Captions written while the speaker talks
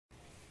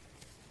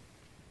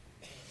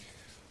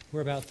We're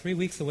about 3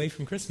 weeks away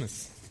from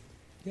Christmas.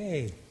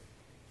 Yay.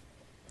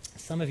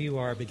 Some of you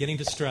are beginning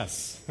to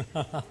stress.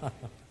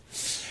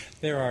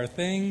 There are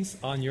things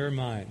on your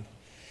mind.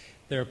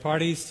 There are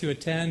parties to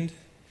attend.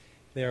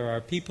 There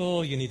are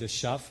people you need to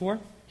shop for.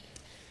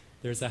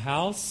 There's a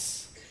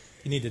house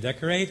you need to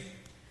decorate.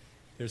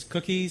 There's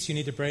cookies you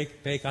need to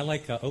bake. I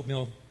like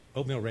oatmeal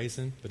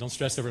raisin, but don't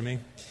stress over me.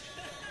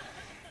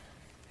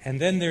 And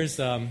then there's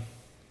a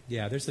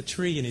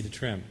tree you need to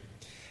trim.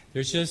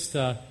 There's just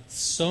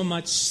so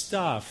much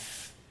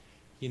stuff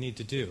you need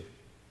to do.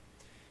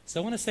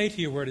 So I want to say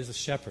to you a word as a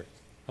shepherd.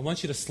 I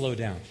want you to slow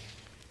down.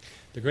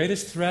 The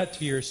greatest threat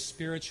to your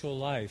spiritual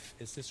life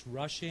is this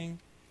rushing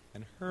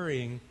and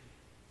hurrying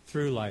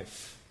through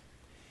life.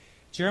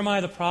 Jeremiah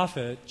the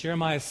prophet,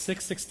 Jeremiah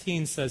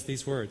 6:16 says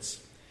these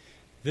words.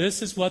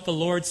 This is what the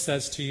Lord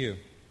says to you.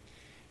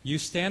 You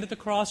stand at the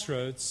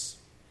crossroads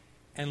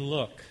and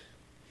look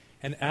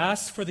and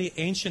ask for the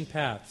ancient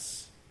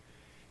paths.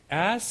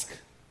 Ask,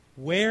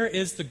 where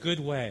is the good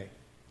way?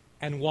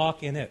 And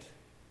walk in it.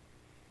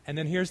 And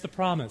then here's the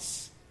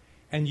promise.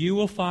 And you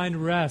will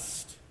find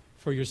rest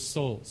for your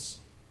souls.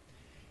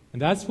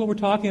 And that's what we're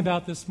talking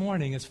about this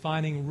morning, is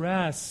finding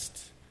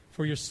rest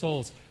for your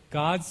souls.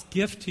 God's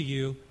gift to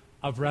you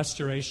of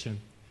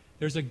restoration.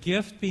 There's a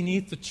gift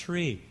beneath the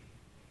tree.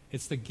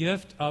 It's the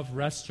gift of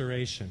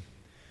restoration.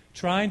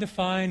 Trying to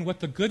find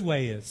what the good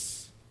way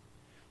is.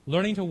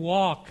 Learning to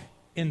walk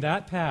in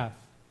that path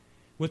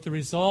with the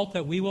result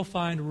that we will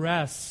find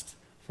rest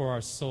for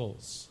our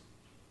souls.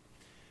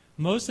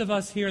 Most of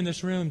us here in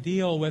this room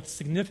deal with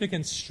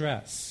significant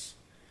stress.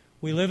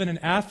 We live in an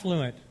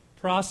affluent,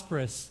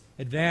 prosperous,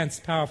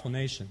 advanced, powerful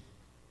nation.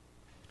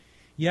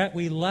 Yet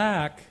we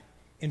lack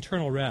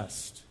internal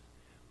rest.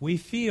 We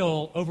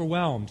feel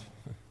overwhelmed,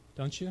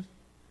 don't you?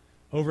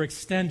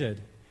 Overextended.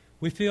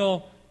 We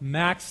feel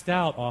maxed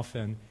out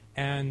often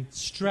and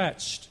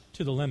stretched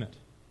to the limit.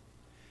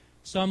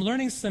 So I'm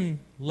learning some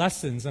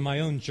lessons in my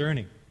own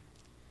journey.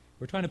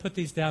 We're trying to put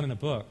these down in a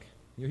book.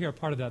 You'll hear a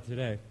part of that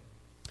today.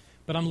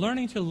 But I'm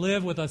learning to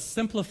live with a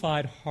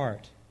simplified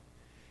heart.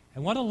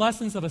 And one of the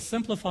lessons of a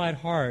simplified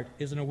heart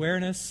is an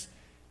awareness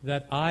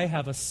that I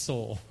have a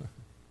soul.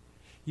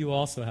 You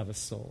also have a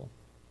soul.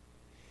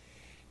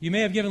 You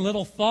may have given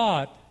little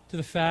thought to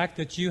the fact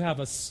that you have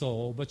a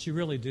soul, but you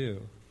really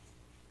do.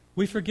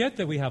 We forget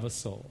that we have a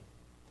soul.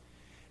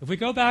 If we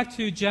go back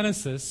to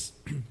Genesis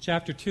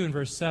chapter 2 and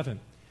verse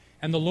 7,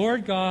 and the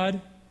Lord God,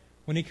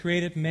 when he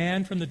created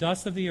man from the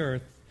dust of the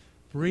earth,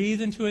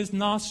 breathed into his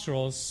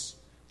nostrils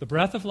the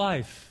breath of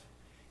life,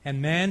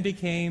 and man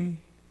became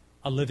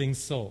a living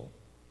soul.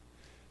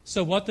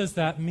 So what does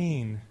that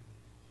mean?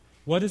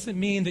 What does it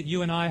mean that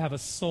you and I have a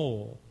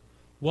soul?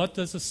 What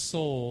does a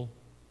soul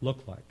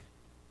look like?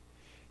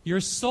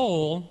 Your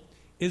soul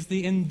is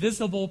the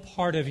invisible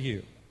part of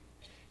you.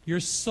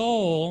 Your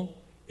soul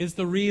is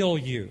the real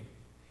you.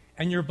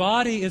 And your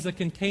body is a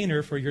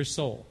container for your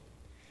soul.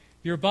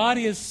 Your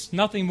body is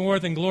nothing more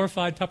than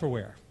glorified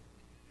Tupperware.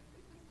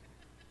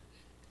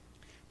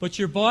 But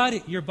your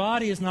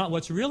body is not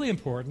what's really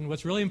important.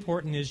 What's really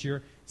important is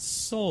your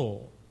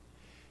soul.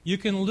 You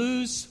can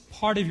lose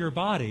part of your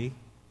body,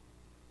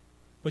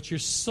 but your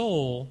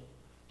soul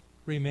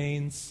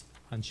remains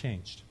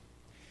unchanged.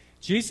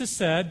 Jesus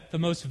said the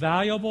most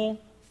valuable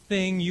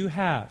thing you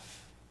have,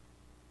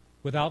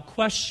 without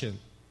question,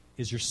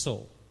 is your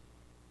soul.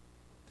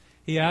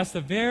 He asked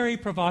a very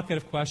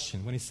provocative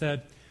question when he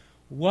said,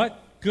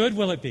 what good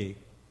will it be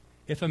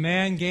if a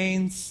man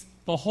gains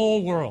the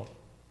whole world?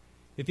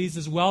 If he's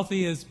as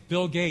wealthy as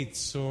Bill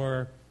Gates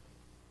or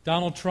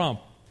Donald Trump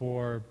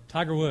or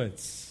Tiger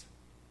Woods?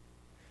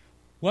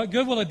 What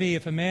good will it be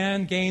if a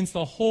man gains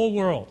the whole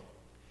world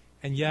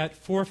and yet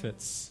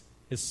forfeits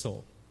his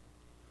soul?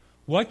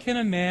 What can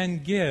a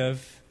man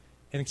give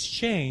in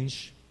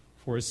exchange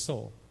for his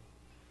soul?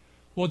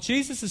 Well,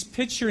 Jesus is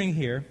picturing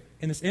here,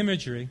 in this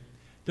imagery,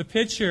 the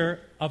picture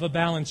of a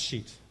balance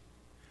sheet.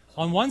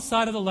 On one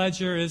side of the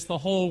ledger is the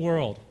whole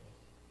world.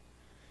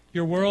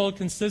 Your world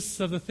consists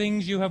of the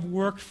things you have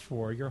worked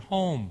for, your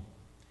home,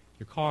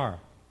 your car,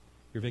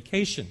 your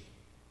vacation,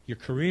 your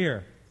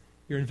career,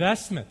 your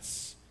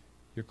investments,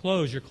 your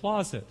clothes, your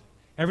closet,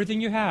 everything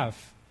you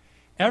have,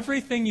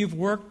 everything you've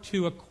worked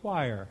to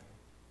acquire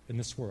in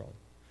this world.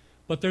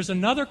 But there's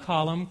another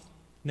column,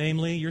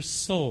 namely your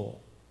soul.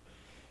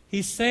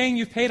 He's saying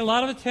you've paid a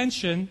lot of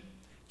attention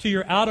to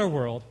your outer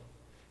world,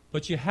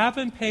 but you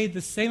haven't paid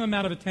the same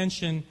amount of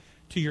attention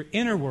to your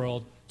inner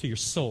world, to your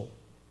soul.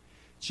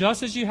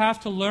 Just as you have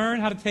to learn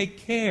how to take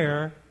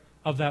care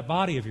of that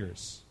body of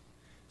yours,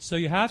 so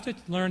you have to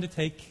learn to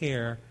take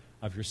care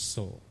of your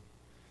soul.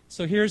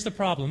 So here's the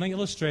problem. Let me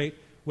illustrate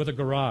with a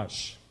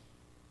garage.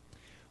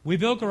 We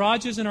build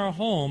garages in our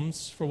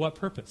homes for what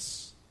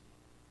purpose?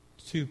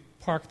 To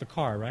park the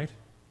car, right?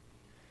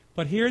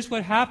 But here's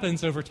what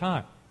happens over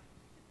time.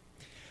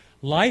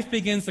 Life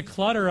begins to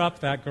clutter up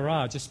that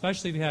garage,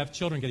 especially if you have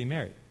children getting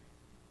married.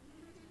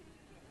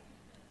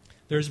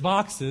 There's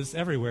boxes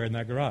everywhere in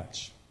that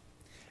garage.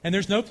 And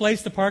there's no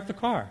place to park the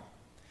car.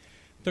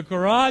 The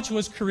garage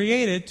was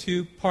created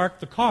to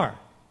park the car.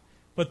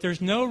 but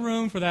there's no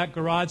room for that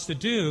garage to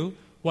do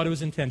what it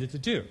was intended to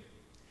do.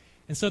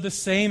 And so the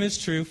same is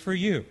true for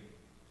you.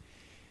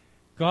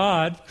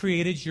 God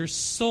created your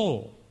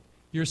soul.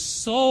 Your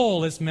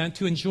soul is meant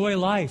to enjoy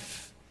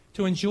life,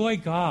 to enjoy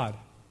God,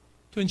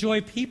 to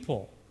enjoy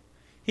people.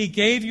 He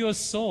gave you a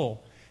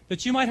soul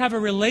that you might have a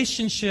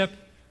relationship,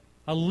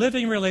 a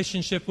living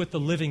relationship with the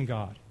living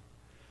God.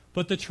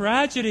 But the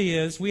tragedy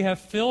is we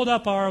have filled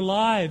up our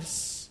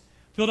lives,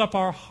 filled up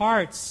our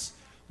hearts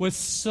with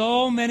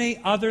so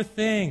many other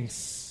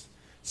things,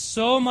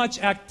 so much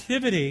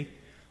activity.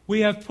 We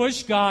have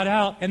pushed God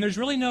out, and there's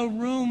really no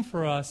room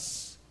for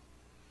us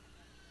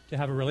to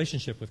have a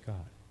relationship with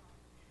God.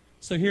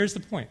 So here's the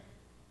point.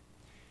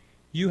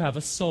 You have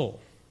a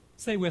soul.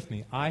 Say with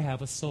me, I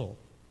have a soul.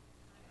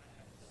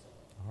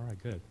 All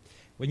right, good.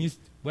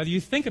 Whether you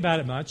think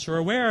about it much or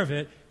aware of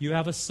it, you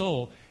have a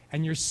soul.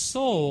 And your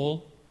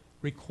soul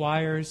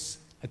requires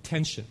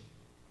attention.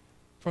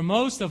 For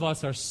most of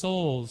us, our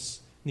souls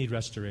need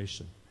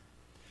restoration.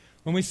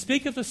 When we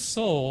speak of the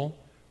soul,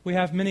 we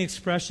have many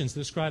expressions to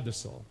describe the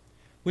soul.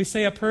 We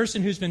say a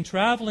person who's been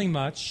traveling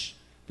much,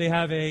 they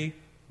have a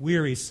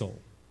weary soul.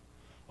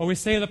 Or we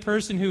say of the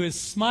person who is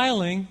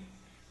smiling,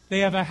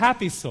 they have a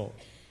happy soul.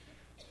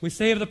 We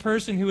say of the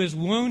person who is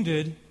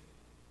wounded,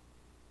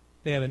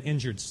 they have an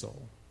injured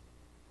soul.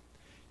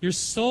 Your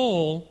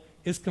soul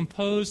is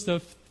composed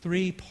of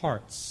three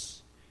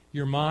parts: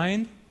 your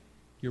mind,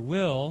 your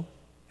will,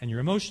 and your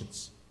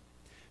emotions.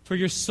 For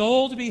your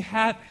soul to be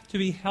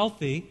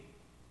healthy,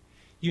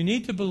 you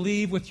need to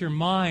believe with your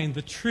mind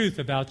the truth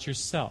about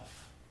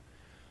yourself.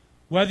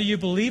 Whether you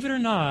believe it or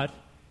not,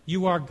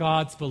 you are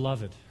God's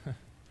beloved.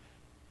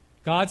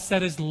 God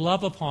set His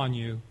love upon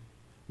you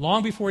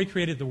long before He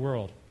created the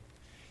world.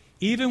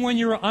 Even when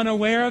you were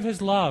unaware of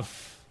His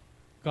love,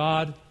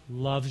 God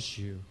loves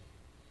you.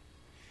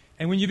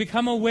 And when you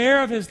become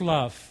aware of His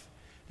love,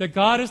 that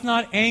God is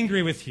not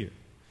angry with you,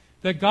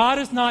 that God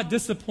is not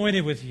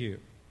disappointed with you,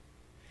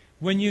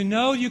 when you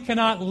know you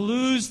cannot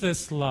lose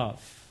this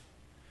love,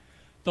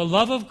 the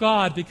love of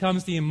God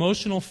becomes the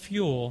emotional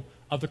fuel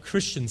of the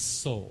Christian's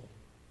soul.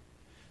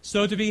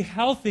 So to be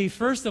healthy,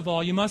 first of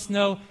all, you must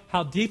know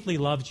how deeply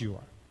loved you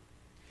are.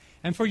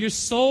 And for your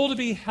soul to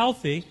be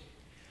healthy,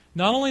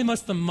 not only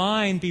must the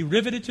mind be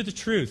riveted to the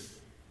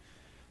truth,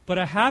 but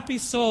a happy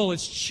soul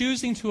is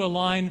choosing to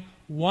align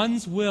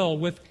one's will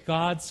with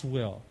God's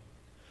will,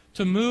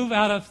 to move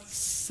out of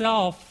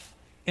self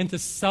into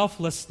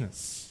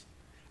selflessness,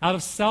 out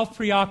of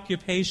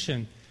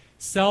self-preoccupation,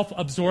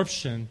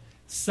 self-absorption,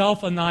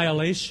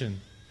 self-annihilation.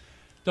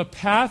 The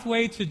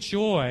pathway to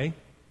joy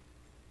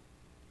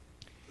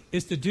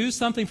is to do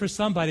something for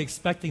somebody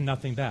expecting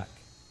nothing back.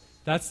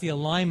 That's the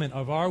alignment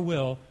of our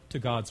will to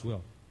God's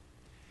will.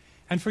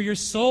 And for your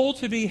soul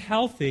to be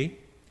healthy,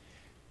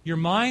 your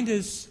mind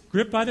is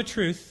gripped by the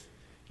truth,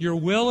 your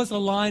will is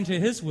aligned to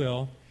His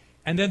will,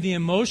 and then the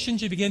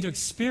emotions you begin to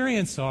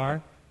experience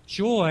are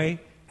joy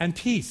and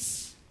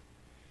peace.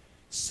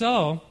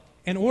 So,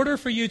 in order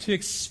for you to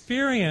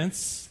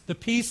experience the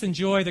peace and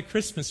joy that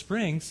Christmas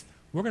brings,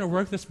 we're going to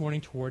work this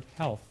morning toward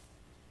health.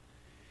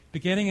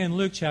 Beginning in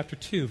Luke chapter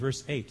 2,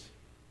 verse 8,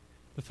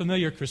 the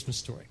familiar Christmas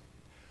story.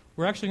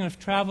 We're actually going to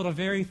travel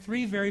to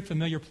three very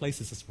familiar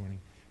places this morning,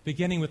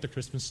 beginning with the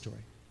Christmas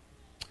story.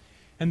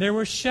 And there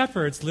were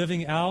shepherds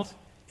living out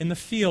in the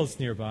fields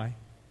nearby,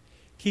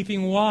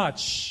 keeping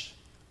watch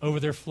over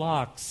their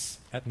flocks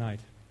at night.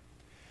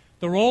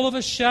 The role of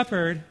a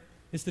shepherd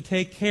is to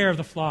take care of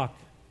the flock.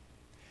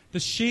 The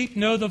sheep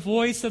know the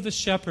voice of the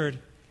shepherd,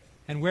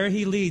 and where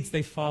he leads,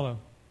 they follow.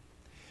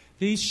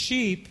 These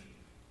sheep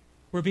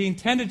were being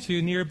tended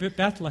to near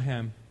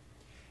Bethlehem,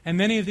 and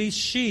many of these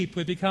sheep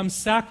would become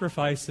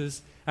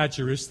sacrifices at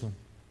Jerusalem.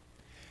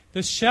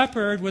 The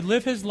shepherd would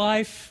live his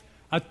life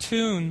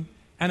attuned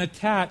and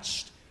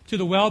attached to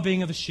the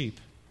well-being of the sheep,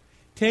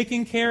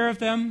 taking care of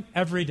them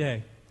every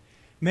day,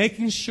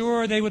 making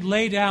sure they would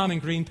lay down in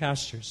green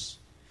pastures,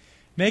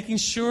 making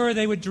sure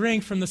they would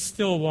drink from the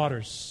still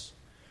waters,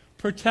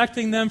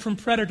 protecting them from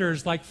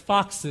predators like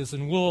foxes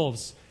and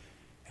wolves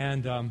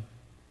and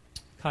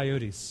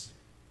coyotes,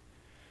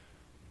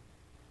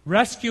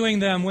 rescuing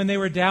them when they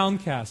were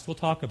downcast. We'll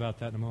talk about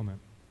that in a moment.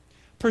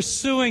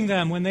 Pursuing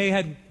them when they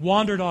had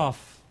wandered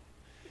off.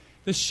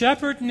 The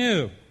shepherd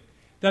knew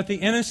that the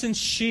innocent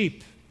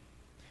sheep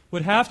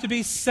would have to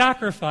be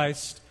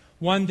sacrificed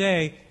one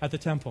day at the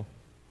temple.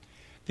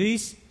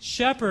 These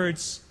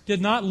shepherds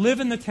did not live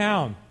in the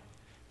town.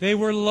 They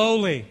were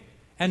lowly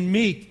and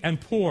meek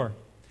and poor.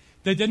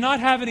 They did not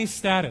have any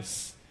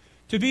status.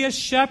 To be a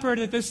shepherd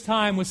at this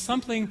time was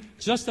something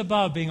just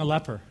above being a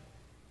leper.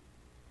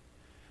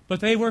 But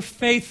they were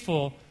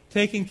faithful,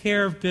 taking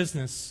care of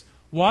business,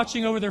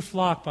 watching over their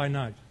flock by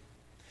night.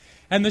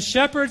 And the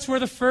shepherds were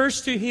the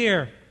first to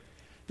hear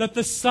that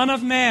the Son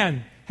of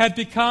Man had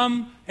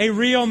become a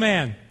real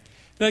man,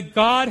 that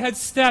God had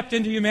stepped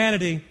into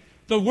humanity,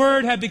 the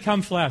Word had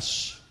become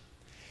flesh.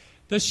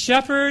 The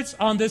shepherds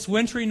on this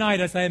wintry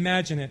night, as I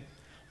imagine it,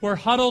 were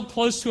huddled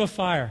close to a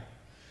fire.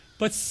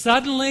 But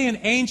suddenly an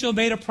angel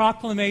made a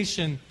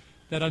proclamation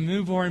that a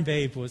newborn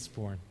babe was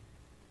born.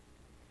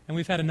 And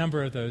we've had a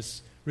number of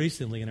those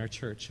recently in our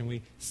church, and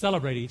we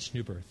celebrate each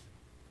new birth.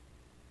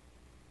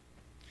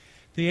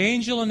 The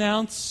angel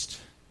announced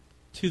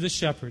to the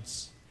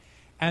shepherds,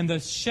 and the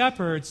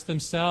shepherds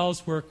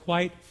themselves were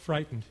quite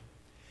frightened.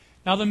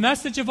 Now, the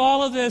message of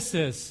all of this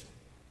is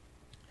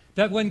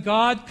that when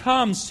God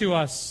comes to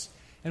us,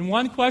 and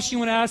one question you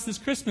want to ask this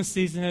Christmas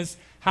season is,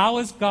 how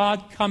is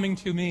God coming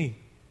to me?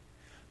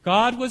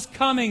 God was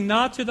coming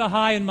not to the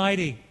high and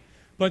mighty,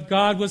 but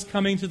God was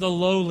coming to the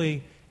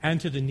lowly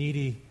and to the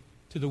needy,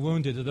 to the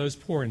wounded, to those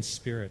poor in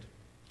spirit.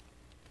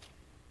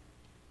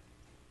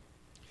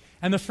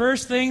 And the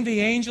first thing the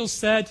angel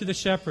said to the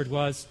shepherd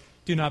was,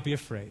 do not be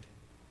afraid.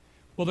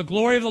 Well, the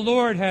glory of the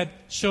Lord had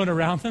shone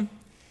around them.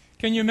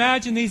 Can you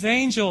imagine these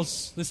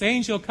angels, this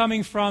angel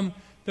coming from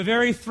the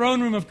very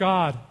throne room of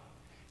God,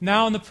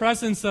 now in the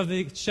presence of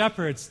the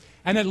shepherds,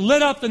 and it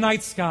lit up the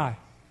night sky.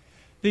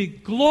 The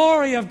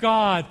glory of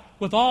God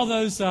with all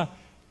those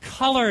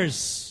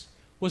colors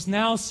was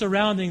now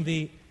surrounding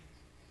the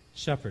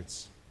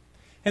shepherds.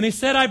 And he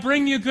said, I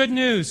bring you good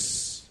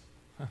news.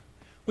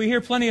 We hear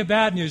plenty of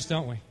bad news,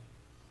 don't we?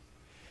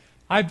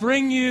 I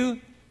bring you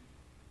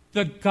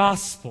the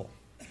gospel.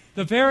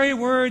 The very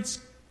words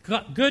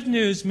good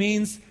news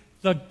means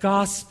the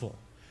gospel.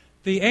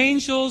 The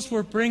angels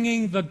were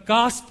bringing the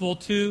gospel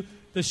to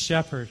the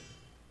shepherd.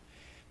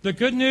 The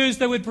good news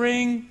that would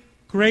bring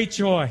great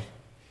joy.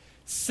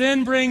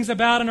 Sin brings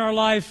about in our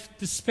life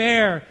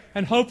despair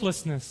and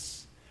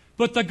hopelessness.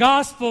 But the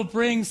gospel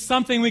brings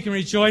something we can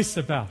rejoice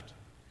about.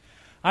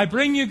 I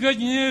bring you good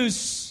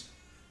news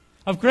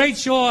of great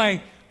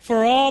joy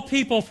for all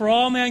people, for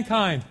all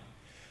mankind.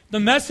 The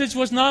message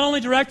was not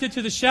only directed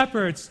to the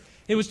shepherds,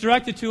 it was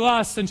directed to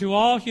us and to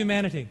all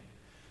humanity.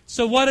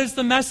 So what is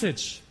the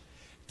message?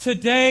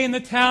 Today in the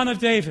town of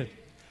David,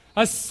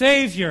 a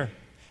Savior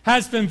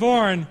has been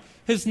born.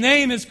 His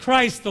name is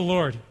Christ the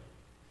Lord.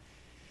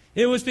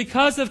 It was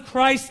because of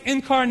Christ's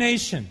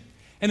incarnation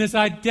and his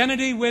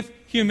identity with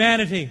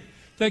humanity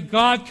that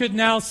God could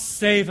now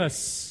save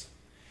us.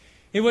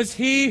 It was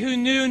he who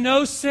knew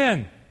no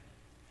sin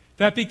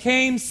that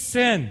became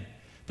sin,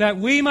 that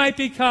we might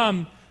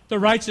become the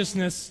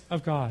righteousness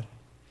of God.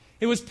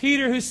 It was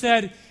Peter who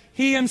said,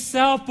 he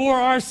himself bore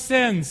our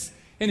sins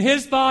in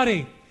his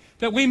body,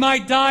 that we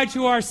might die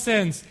to our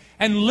sins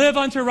and live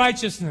unto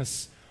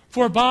righteousness.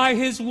 For by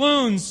his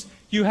wounds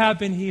you have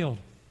been healed.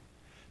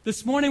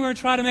 This morning we're going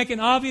to try to make an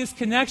obvious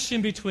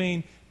connection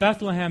between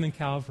Bethlehem and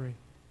Calvary.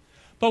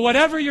 But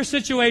whatever your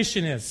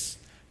situation is,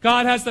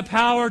 God has the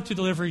power to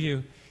deliver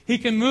you. He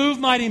can move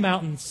mighty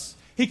mountains.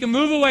 He can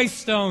move away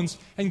stones,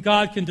 and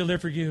God can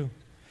deliver you.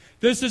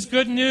 This is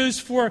good news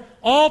for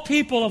all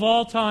people of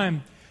all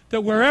time,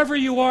 that wherever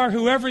you are,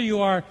 whoever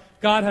you are,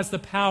 God has the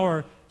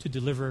power to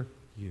deliver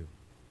you.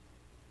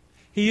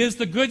 He is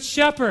the good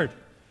shepherd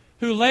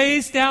who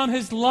lays down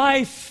his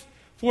life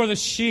for the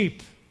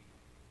sheep.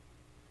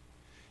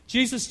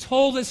 Jesus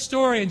told this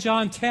story in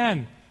John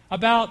 10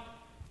 about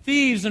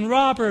thieves and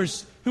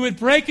robbers who would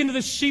break into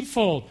the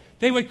sheepfold.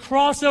 They would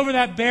cross over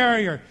that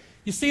barrier.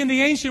 You see, in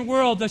the ancient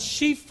world, the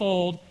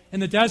sheepfold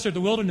in the desert,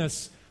 the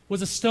wilderness,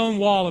 was a stone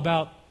wall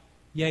about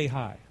yay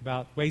high,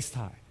 about waist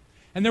high.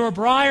 And there were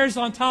briars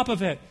on top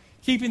of it,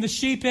 keeping the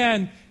sheep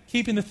in,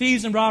 keeping the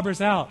thieves and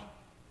robbers out.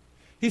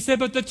 He said,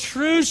 but the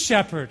true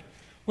shepherd,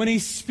 when he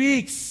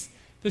speaks,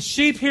 the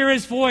sheep hear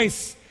his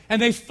voice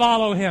and they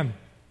follow him.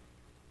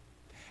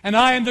 And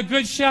I am the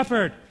good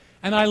shepherd,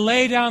 and I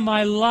lay down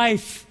my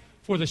life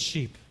for the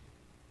sheep.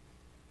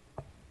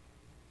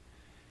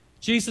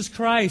 Jesus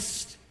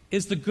Christ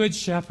is the good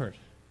shepherd.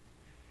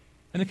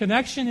 And the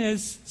connection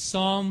is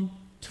Psalm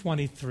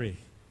 23,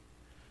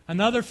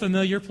 another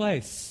familiar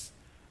place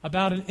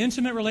about an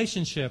intimate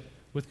relationship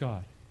with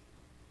God.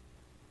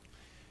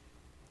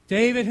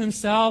 David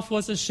himself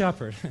was a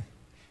shepherd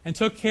and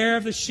took care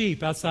of the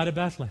sheep outside of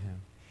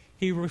Bethlehem.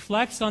 He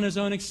reflects on his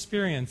own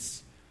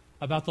experience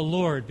about the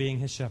Lord being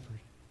his shepherd.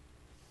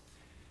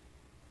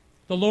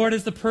 The Lord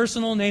is the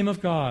personal name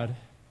of God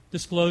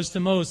disclosed to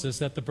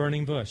Moses at the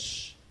burning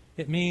bush.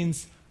 It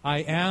means, I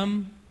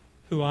am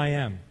who I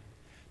am.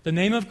 The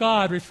name of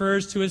God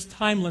refers to his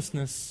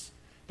timelessness,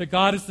 that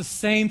God is the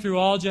same through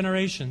all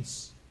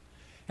generations,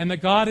 and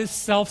that God is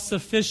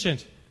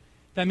self-sufficient.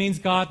 That means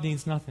God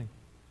needs nothing.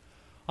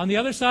 On the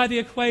other side of the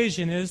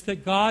equation is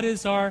that God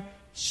is our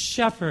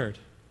shepherd,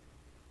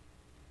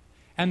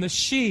 and the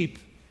sheep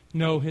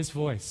know his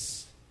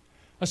voice.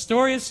 A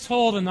story is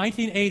told in the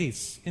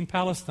 1980s in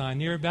Palestine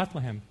near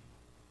Bethlehem.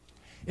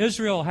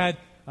 Israel had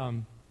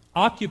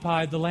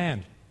occupied the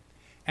land,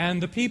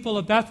 and the people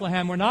of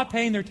Bethlehem were not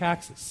paying their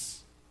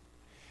taxes.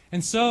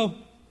 And so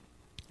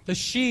the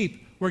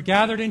sheep were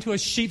gathered into a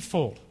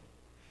sheepfold.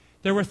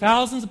 There were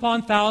thousands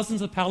upon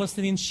thousands of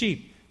Palestinian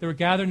sheep that were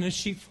gathered in a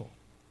sheepfold.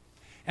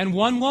 And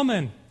one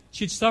woman,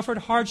 she'd suffered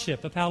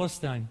hardship, a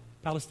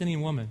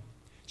Palestinian woman.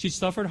 She'd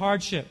suffered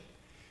hardship.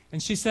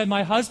 And she said,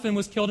 my husband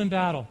was killed in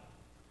battle,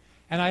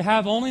 and I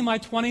have only my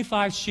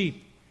 25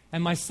 sheep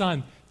and my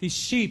son. These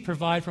sheep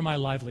provide for my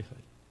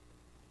livelihood.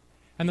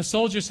 And the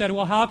soldier said,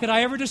 well, how could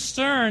I ever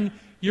discern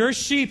your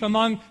sheep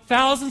among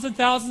thousands and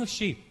thousands of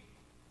sheep?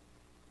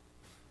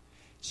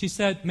 She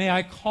said, may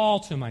I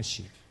call to my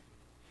sheep?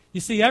 You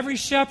see, every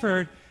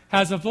shepherd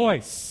has a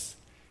voice,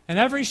 and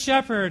every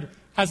shepherd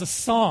has a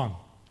song,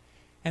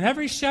 and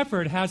every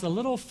shepherd has a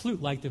little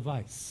flute-like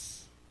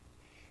device.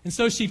 And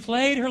so she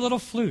played her little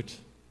flute,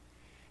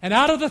 and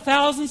out of the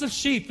thousands of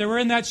sheep that were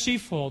in that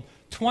sheepfold,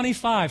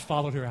 25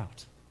 followed her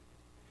out.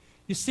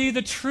 You see,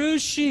 the true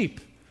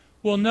sheep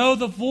will know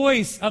the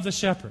voice of the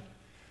shepherd.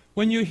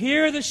 When you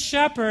hear the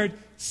shepherd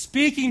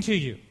speaking to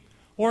you,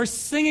 or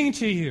singing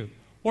to you,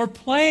 or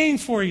playing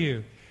for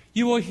you,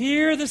 you will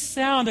hear the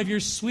sound of your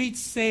sweet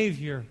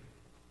Savior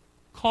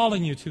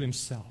calling you to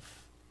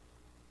himself.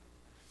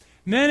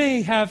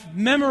 Many have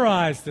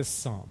memorized this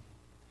psalm.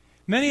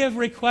 Many have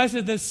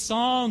requested this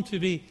psalm to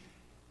be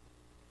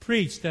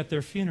preached at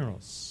their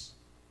funerals.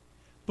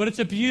 But it's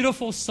a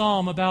beautiful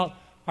psalm about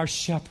our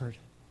shepherd.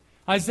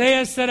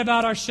 Isaiah said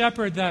about our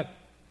shepherd that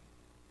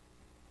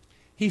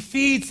he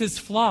feeds his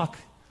flock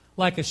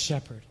like a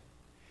shepherd,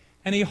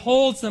 and he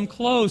holds them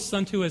close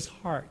unto his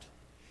heart.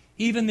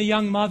 Even the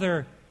young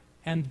mother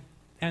and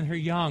her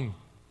young,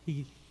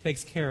 he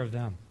takes care of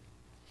them.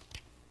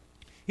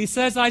 He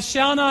says, I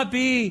shall not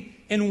be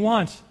in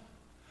want.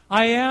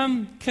 I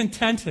am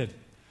contented.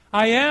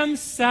 I am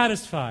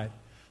satisfied.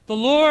 The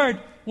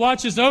Lord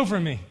watches over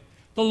me.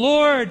 The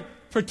Lord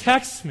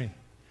protects me.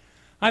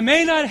 I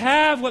may not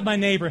have what my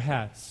neighbor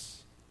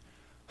has,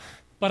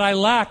 but I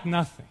lack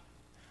nothing.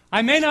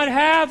 I may not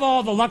have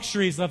all the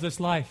luxuries of this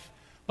life,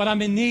 but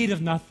I'm in need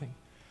of nothing.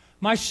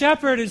 My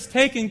shepherd is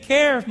taking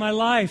care of my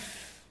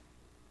life.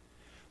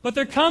 But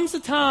there comes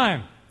a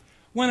time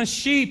when a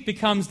sheep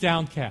becomes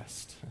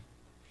downcast.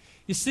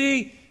 You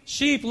see,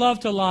 sheep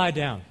love to lie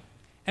down.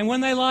 And when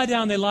they lie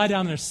down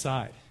on their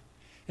side.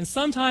 And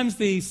sometimes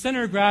the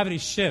center of gravity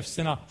shifts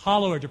in a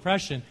hollow or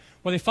depression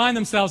where they find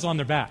themselves on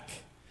their back.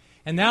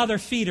 And now their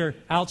feet are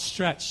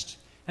outstretched.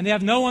 And they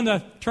have no one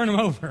to turn them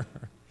over.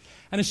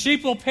 And the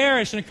sheep will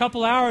perish in a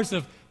couple hours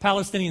of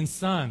Palestinian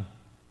sun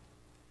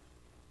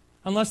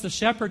unless the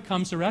shepherd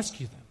comes to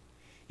rescue them.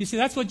 You see,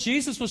 that's what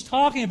Jesus was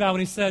talking about when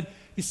he said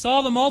he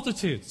saw the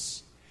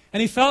multitudes and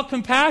he felt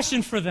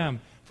compassion for them,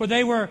 for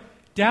they were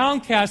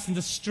downcast and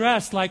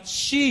distressed like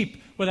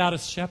sheep without a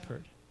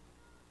shepherd.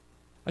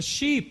 A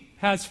sheep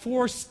has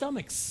 4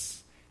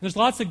 stomachs. And there's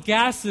lots of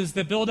gases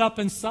that build up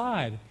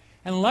inside.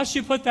 And unless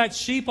you put that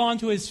sheep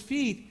onto his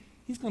feet,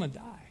 he's going to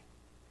die.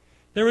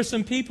 There were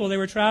some people, they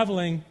were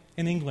traveling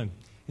in England,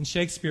 in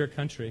Shakespeare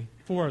country,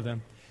 4 of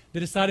them.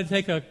 They decided to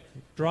take a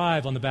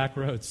drive on the back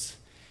roads.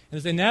 And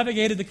as they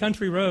navigated the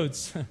country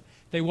roads,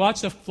 they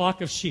watched a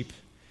flock of sheep.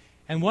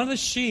 And one of the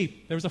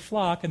sheep, there was a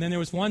flock, and then there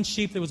was one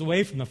sheep that was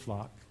away from the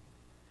flock.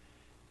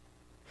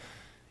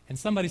 And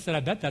somebody said,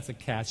 I bet that's a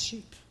cat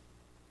sheep.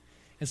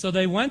 And so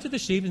they went to the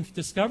sheep and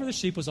discovered the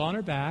sheep was on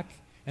her back,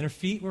 and her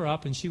feet were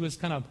up, and she was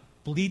kind of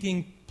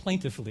bleating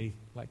plaintively,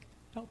 like,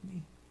 help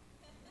me.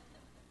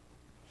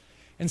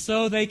 And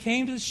so they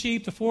came to the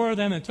sheep, the 4 of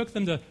them, and it took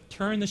them to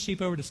turn the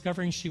sheep over,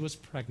 discovering she was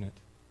pregnant,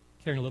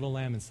 carrying a little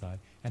lamb inside,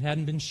 and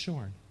hadn't been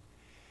shorn.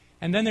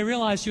 And then they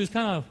realized she was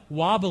kind of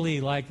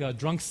wobbly like a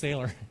drunk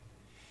sailor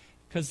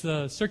because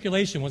the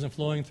circulation wasn't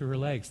flowing through her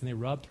legs, and they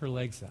rubbed her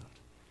legs out.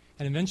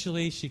 And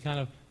eventually she kind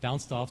of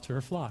bounced off to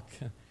her flock,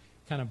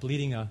 kind of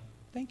bleating a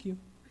thank you.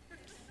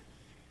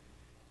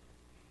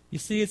 You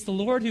see, it's the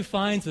Lord who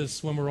finds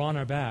us when we're on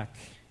our back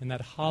in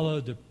that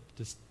hollow,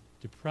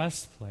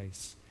 depressed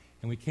place,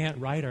 and we can't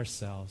right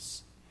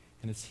ourselves,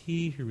 and it's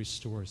He who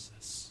restores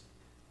us.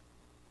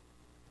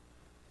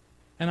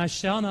 And I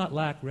shall not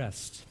lack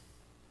rest,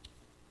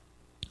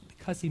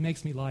 because He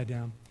makes me lie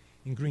down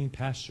in green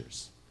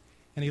pastures,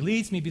 and He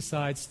leads me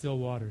beside still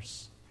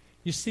waters.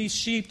 You see,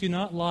 sheep do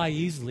not lie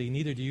easily,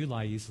 neither do you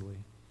lie easily.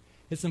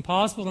 It's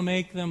impossible to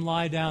make them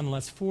lie down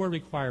unless 4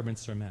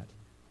 requirements are met.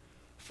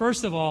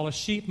 First of all, a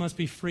sheep must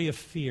be free of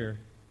fear.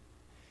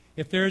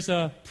 If there's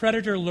a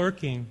predator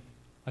lurking,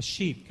 a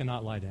sheep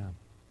cannot lie down.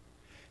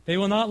 They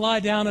will not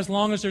lie down as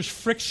long as there's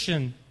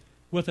friction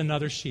with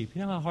another sheep.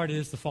 You know how hard it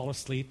is to fall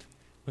asleep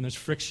when there's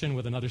friction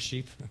with another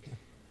sheep?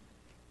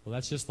 Well,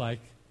 that's just like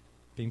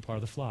being part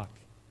of the flock.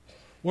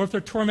 Or if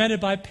they're tormented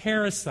by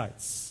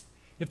parasites,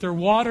 if their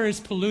water is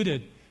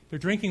polluted, they're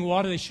drinking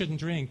water they shouldn't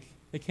drink,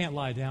 they can't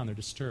lie down, they're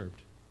disturbed.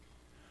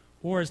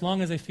 Or as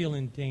long as they feel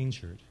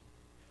endangered.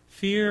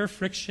 Fear,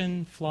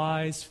 friction,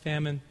 flies,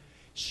 famine.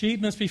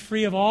 Sheep must be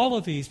free of all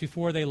of these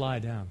before they lie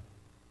down.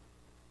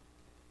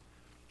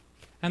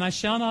 And I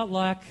shall not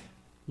lack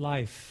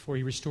life, for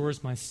He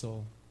restores my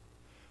soul.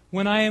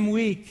 When I am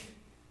weak,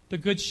 the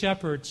Good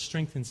Shepherd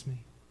strengthens me.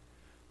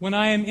 When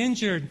I am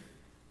injured,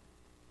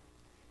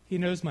 He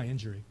knows my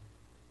injury.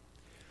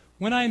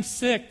 When I am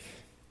sick,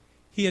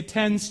 He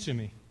attends to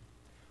me.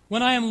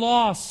 When I am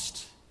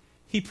lost,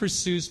 He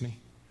pursues me.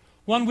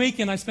 One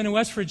weekend I spent in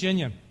West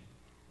Virginia.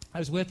 I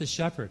was with a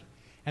shepherd,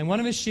 and one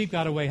of his sheep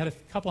got away, had a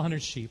couple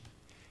hundred sheep.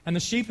 And the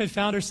sheep had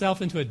found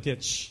herself into a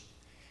ditch.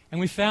 And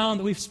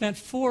we spent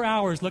 4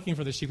 hours looking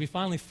for the sheep. We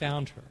finally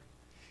found her.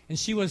 And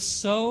she was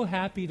so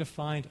happy to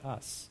find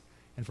us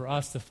and for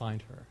us to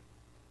find her.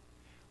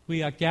 We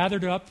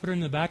gathered her up, put her in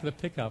the back of the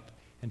pickup,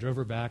 and drove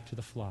her back to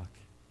the flock.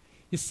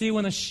 You see,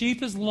 when a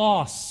sheep is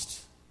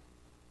lost,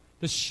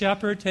 the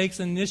shepherd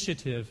takes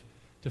initiative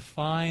to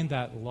find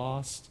that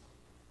lost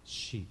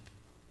sheep.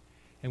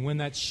 And when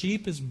that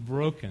sheep is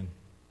broken,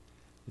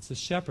 it's the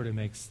shepherd who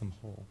makes them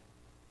whole.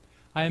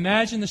 I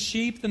imagine the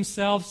sheep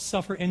themselves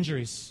suffer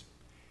injuries,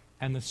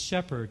 and the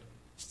shepherd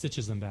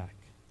stitches them back.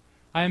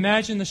 I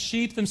imagine the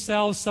sheep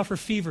themselves suffer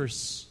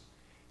fevers,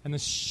 and the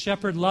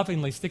shepherd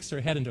lovingly sticks their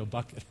head into a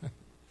bucket.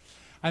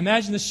 I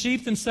imagine the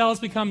sheep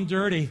themselves become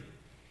dirty,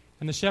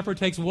 and the shepherd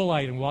takes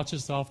woolite and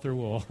washes off their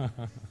wool.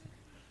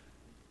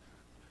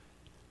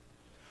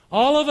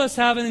 All of us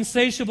have an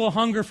insatiable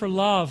hunger for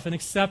love and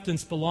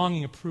acceptance,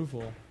 belonging,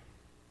 approval.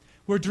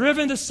 We're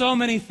driven to so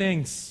many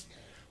things.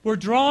 We're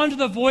drawn to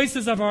the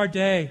voices of our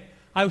day.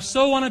 I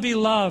so want to be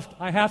loved.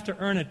 I have to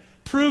earn it.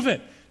 Prove it.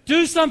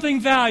 Do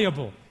something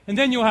valuable, and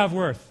then you'll have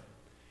worth.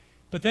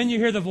 But then you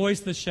hear the voice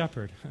of the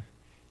shepherd.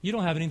 You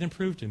don't have anything to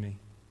prove to me.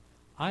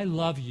 I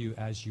love you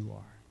as you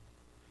are.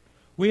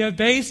 We have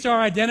based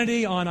our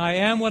identity on I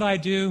am what I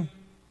do,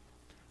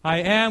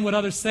 I am what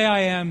others say I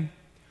am,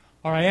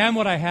 or I am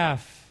what I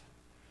have.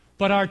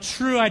 But our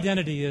true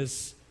identity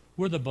is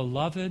we're the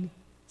beloved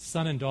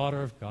son and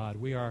daughter of God.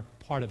 We are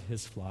part of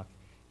His flock.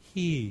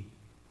 He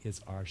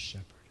is our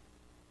shepherd.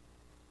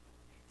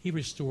 He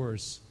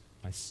restores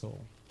my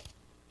soul.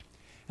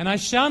 And I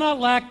shall not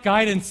lack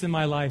guidance in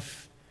my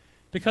life,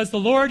 because the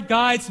Lord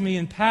guides me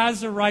in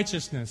paths of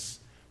righteousness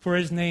for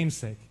His name's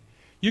sake.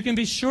 You can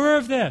be sure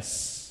of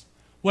this.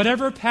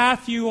 Whatever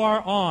path you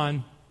are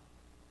on,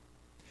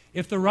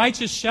 if the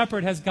righteous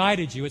shepherd has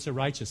guided you, it's a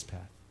righteous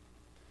path.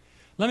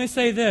 Let me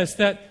say this,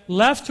 that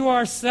left to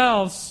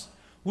ourselves,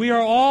 we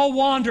are all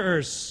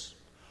wanderers.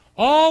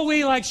 All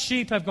we like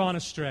sheep have gone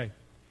astray.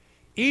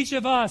 Each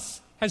of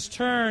us has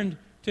turned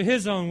to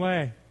his own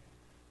way.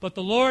 But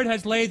the Lord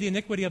has laid the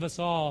iniquity of us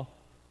all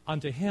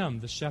unto Him,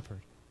 the shepherd.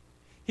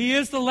 He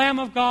is the Lamb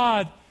of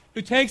God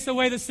who takes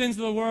away the sins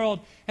of the world.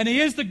 And He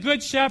is the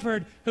good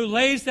shepherd who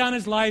lays down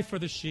His life for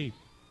the sheep.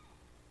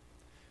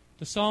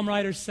 The psalm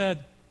writer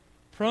said,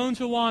 prone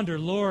to wander,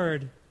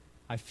 Lord,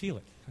 I feel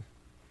it.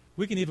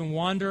 We can even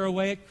wander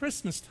away at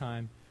Christmas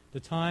time, the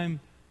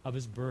time of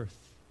His birth.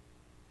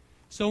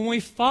 So when we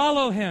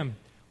follow Him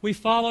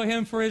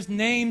for His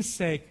name's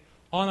sake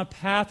on a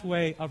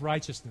pathway of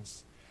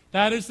righteousness.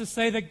 That is to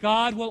say that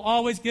God will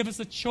always give us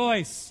a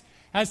choice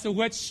as to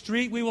which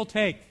street we will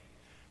take.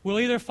 We'll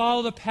either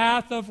follow the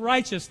path of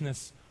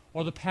righteousness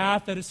or the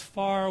path that is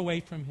far away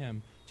from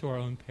Him to our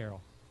own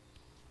peril.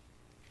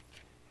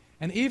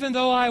 And even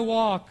though I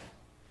walk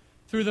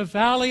through the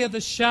valley of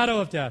the shadow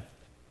of death,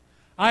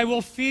 I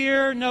will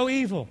fear no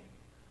evil,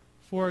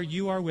 for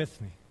you are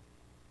with me.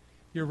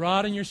 Your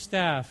rod and your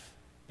staff,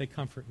 they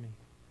comfort me.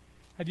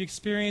 Have you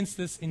experienced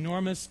this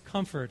enormous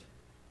comfort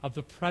of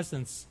the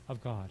presence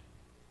of God?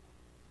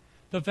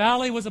 The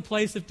valley was a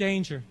place of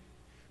danger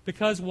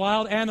because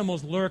wild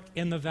animals lurk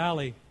in the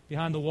valley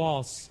behind the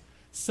walls.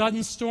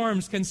 Sudden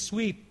storms can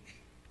sweep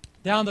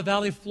down the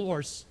valley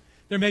floors.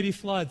 There may be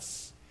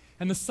floods.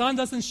 And the sun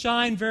doesn't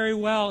shine very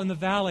well in the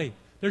valley.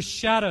 There's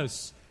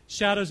shadows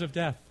of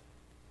death.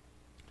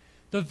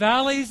 The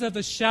valleys of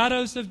the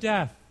shadows of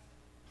death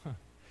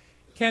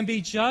can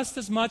be just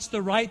as much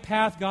the right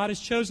path God has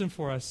chosen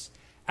for us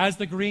as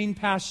the green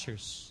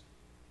pastures,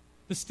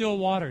 the still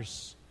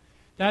waters.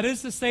 That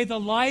is to say, this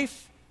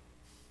life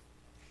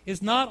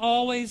is not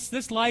always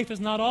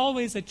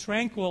a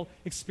tranquil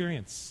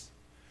experience.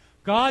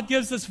 God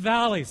gives us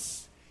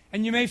valleys,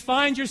 and you may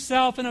find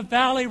yourself in a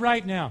valley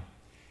right now,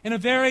 in a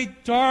very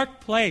dark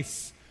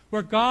place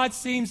where God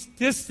seems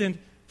distant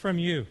from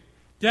you,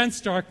 dense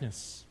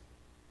darkness.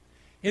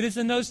 It is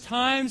in those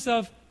times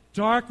of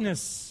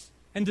darkness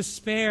and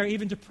despair,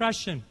 even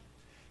depression,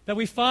 that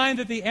we find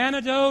that the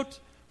antidote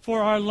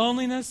for our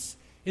loneliness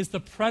is the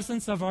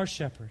presence of our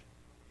shepherd.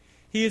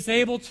 He is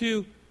able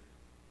to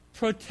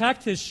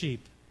protect His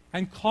sheep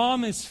and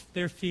calm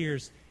their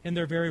fears in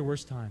their very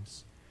worst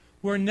times.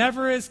 We're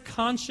never as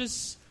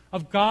conscious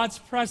of God's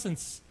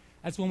presence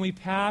as when we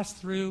pass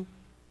through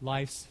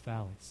life's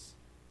valleys.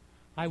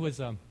 I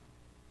was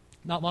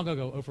not long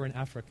ago over in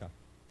Africa.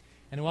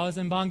 And while I was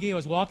in Bangui, I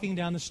was walking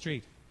down the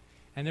street.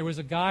 And there was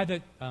a guy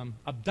that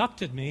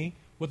abducted me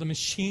with a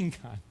machine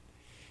gun.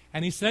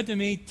 And he said to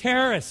me,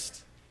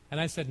 terrorist.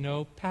 And I said,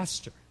 no,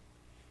 pastor.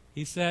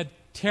 He said,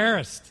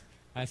 terrorist.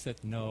 I said,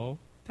 no,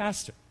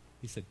 pastor.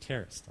 He said,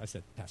 terrorist. I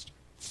said, pastor.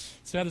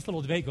 So we had this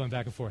little debate going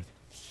back and forth.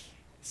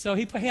 So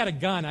he had a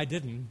gun. I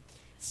didn't.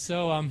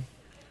 So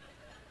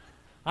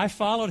I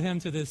followed him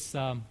to this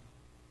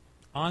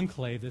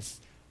enclave, this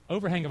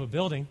overhang of a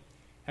building,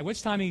 at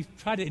which time he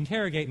tried to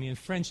interrogate me in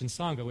French and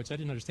Sangha, which I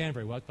didn't understand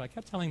very well, but I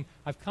kept telling him,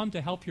 I've come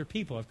to help your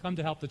people. I've come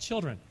to help the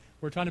children.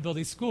 We're trying to build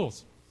these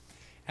schools.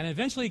 And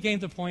eventually he came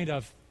to the point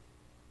of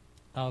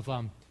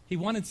he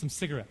wanted some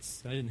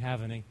cigarettes. I didn't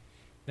have any.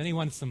 Then he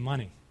wanted some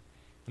money.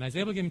 And I was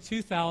able to give him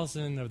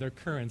 2,000 of their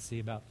currency,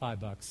 about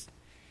 $5.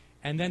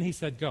 And then he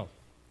said, go.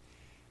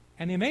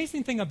 And the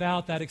amazing thing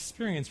about that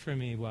experience for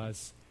me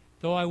was,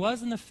 though I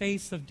was in the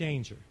face of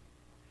danger,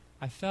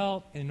 I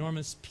felt an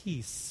enormous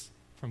peace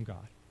from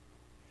God.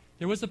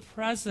 There was a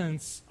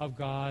presence of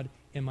God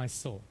in my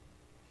soul.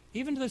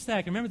 Even to this day,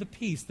 I can remember the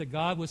peace that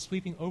God was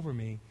sweeping over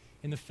me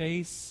in the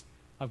face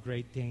of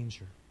great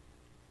danger.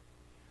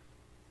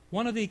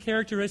 One of the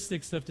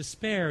characteristics of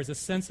despair is a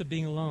sense of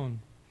being alone.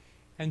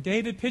 And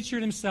David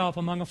pictured himself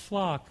among a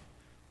flock,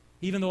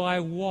 even though I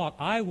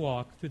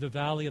walk through the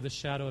valley of the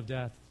shadow of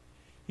death.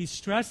 He's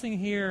stressing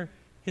here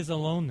his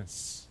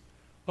aloneness.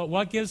 But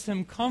what gives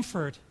him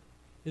comfort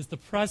is the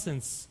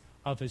presence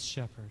of his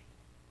shepherd.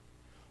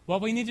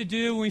 What we need to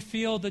do when we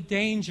feel the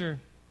danger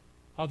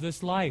of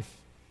this life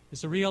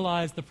is to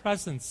realize the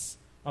presence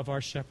of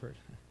our shepherd.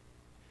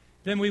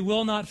 Then we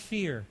will not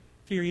fear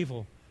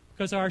evil,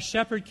 because our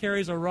shepherd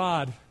carries a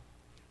rod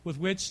with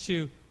which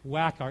to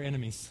whack our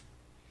enemies.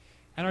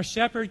 And our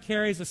shepherd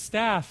carries a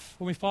staff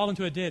when we fall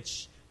into a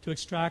ditch to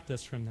extract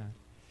us from that.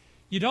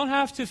 You don't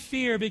have to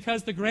fear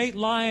because the great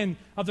Lion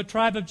of the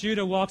tribe of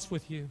Judah walks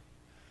with you.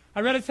 I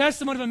read a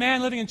testimony of a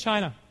man living in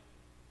China.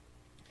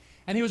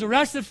 And he was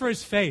arrested for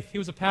his faith. He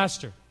was a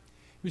pastor.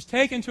 He was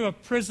taken to a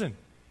prison,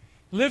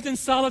 lived in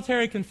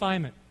solitary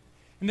confinement.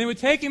 And they would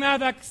take him out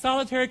of that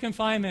solitary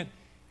confinement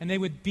and they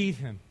would beat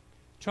him,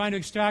 trying to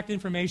extract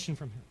information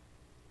from him.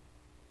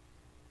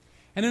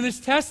 And in his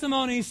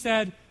testimony he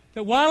said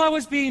that while I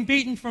was being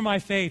beaten for my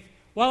faith,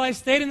 while I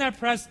stayed in that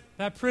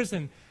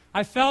prison,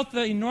 I felt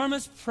the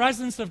enormous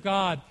presence of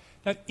God,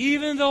 that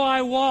even though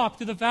I walk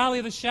through the valley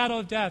of the shadow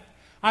of death,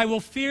 I will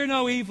fear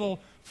no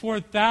evil, for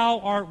thou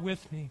art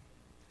with me.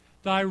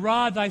 Thy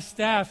rod, thy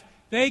staff,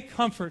 they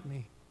comfort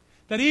me.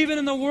 That even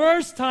in the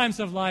worst times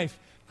of life,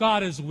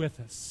 God is with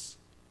us.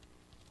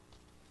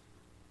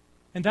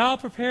 And thou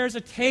prepares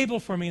a table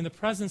for me in the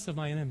presence of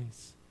my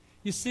enemies.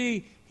 You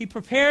see, he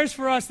prepares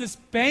for us this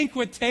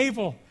banquet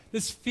table,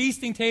 this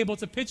feasting table.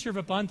 It's a picture of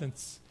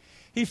abundance.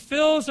 He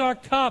fills our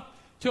cup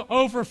to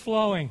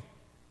overflowing.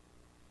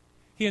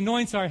 He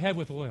anoints our head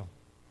with oil.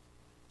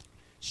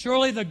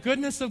 Surely the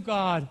goodness of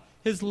God,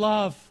 his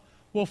love,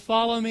 will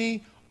follow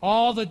me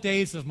all the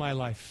days of my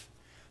life.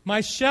 My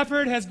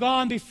shepherd has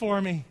gone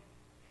before me,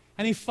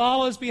 and he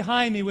follows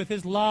behind me with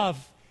his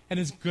love and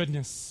his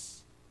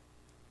goodness.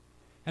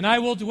 And I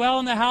will dwell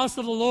in the house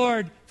of the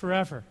Lord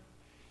forever.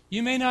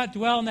 You may not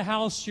dwell in the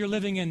house you're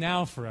living in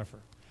now forever,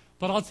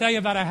 but I'll tell you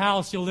about a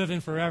house you'll live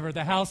in forever,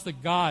 the house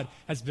that God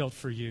has built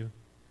for you.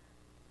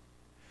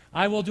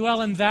 I will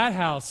dwell in that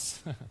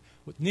house,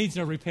 which needs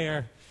no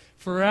repair,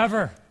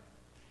 forever.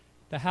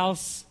 The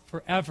house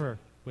forever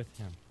with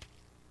him.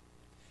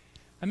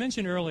 I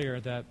mentioned earlier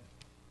that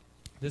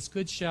this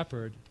good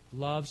shepherd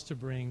loves to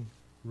bring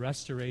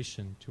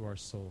restoration to our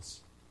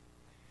souls.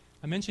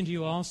 I mentioned to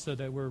you also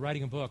that we're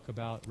writing a book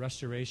about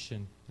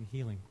restoration and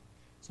healing.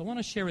 So I want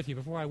to share with you,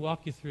 before I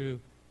walk you through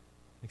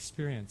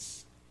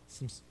experience,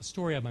 a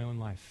story of my own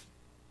life.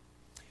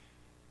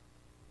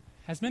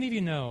 As many of you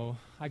know,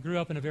 I grew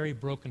up in a very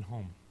broken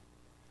home.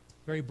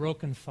 Very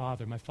broken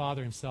father. My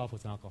father himself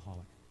was an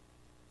alcoholic.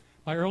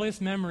 My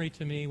earliest memory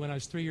to me when I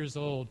was 3 years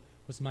old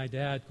was my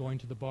dad going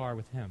to the bar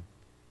with him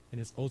in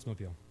his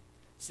Oldsmobile.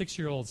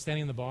 6-year-olds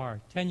standing in the bar,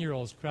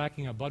 10-year-olds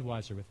cracking a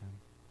Budweiser with him.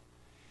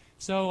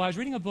 So I was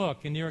reading a book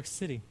in New York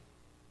City,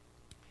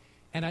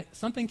 and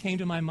something came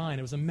to my mind.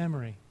 It was a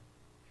memory.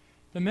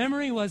 The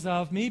memory was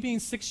of me being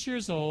 6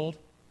 years old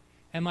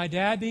and my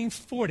dad being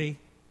 40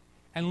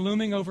 and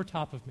looming over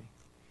top of me,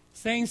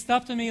 saying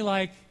stuff to me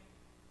like,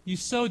 "You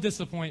so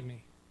disappoint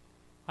me.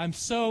 I'm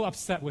so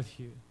upset with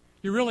you.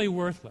 You're really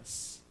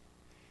worthless."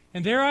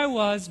 And there I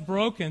was,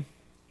 broken,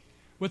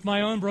 with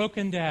my own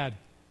broken dad.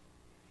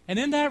 And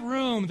in that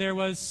room, there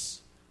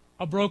was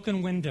a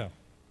broken window.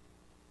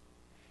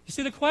 You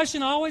see, the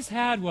question I always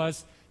had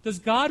was, does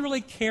God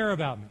really care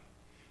about me?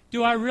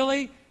 Do I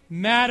really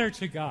matter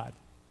to God?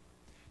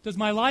 Does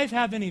my life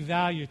have any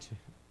value to him?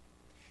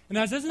 And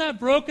I was in that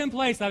broken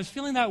place. I was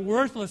feeling that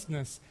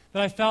worthlessness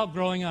that I felt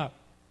growing up.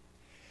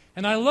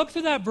 And I looked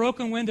through that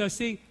broken window.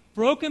 See,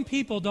 broken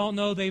people don't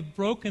know they've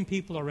broken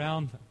people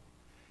around them.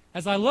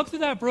 As I looked through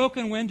that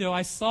broken window,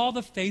 I saw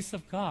the face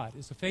of God.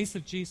 It's the face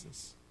of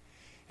Jesus.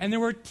 And there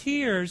were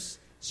tears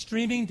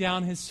streaming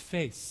down his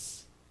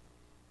face.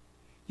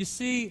 You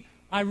see,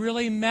 I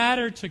really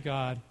mattered to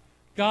God.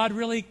 God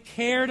really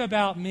cared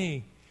about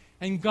me.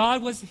 And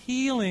God was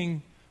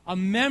healing a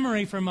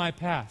memory from my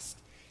past.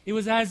 It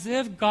was as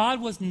if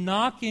God was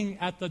knocking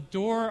at the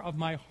door of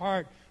my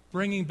heart,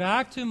 bringing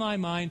back to my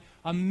mind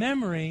a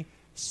memory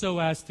so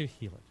as to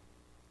heal it.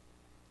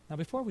 Now,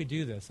 before we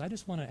do this, I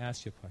just want to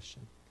ask you a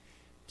question.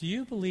 Do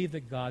you believe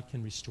that God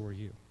can restore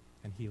you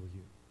and heal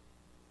you?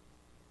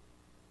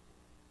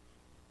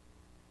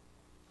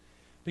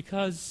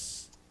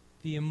 Because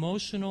the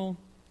emotional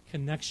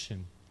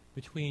connection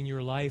between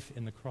your life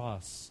and the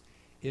cross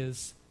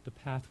is the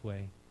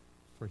pathway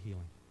for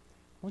healing.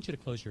 I want you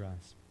to close your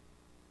eyes.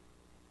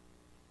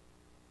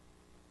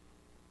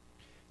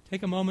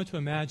 Take a moment to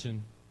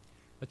imagine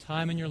a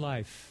time in your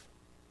life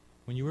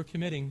when you were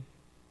committing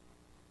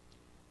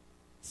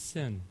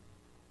sin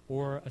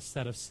or a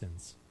set of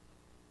sins.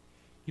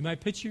 You might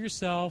picture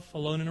yourself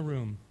alone in a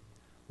room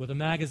with a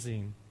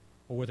magazine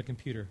or with a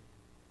computer.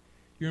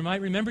 You might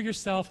remember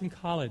yourself in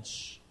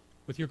college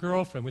with your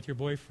girlfriend, with your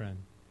boyfriend.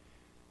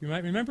 You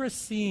might remember a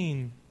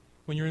scene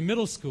when you're in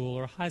middle school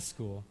or high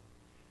school.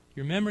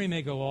 Your memory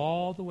may go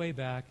all the way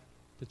back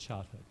to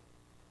childhood.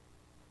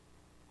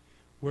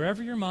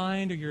 Wherever your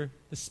mind or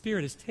the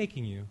Spirit is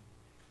taking you,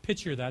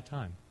 picture that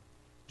time.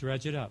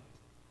 Dredge it up.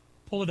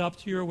 Pull it up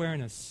to your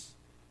awareness,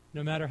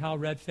 no matter how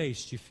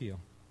red-faced you feel.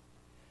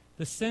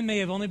 The sin may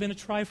have only been a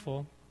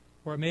trifle,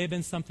 or it may have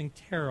been something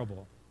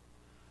terrible.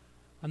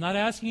 I'm not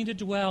asking you to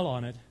dwell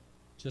on it.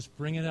 Just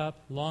bring it up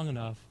long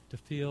enough to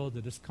feel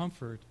the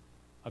discomfort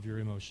of your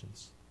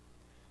emotions.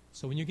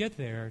 So when you get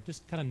there,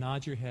 just kind of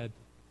nod your head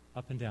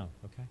up and down,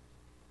 okay?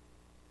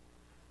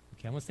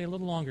 Okay, I'm going to stay a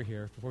little longer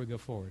here before we go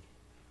forward.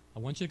 I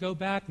want you to go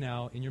back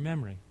now in your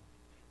memory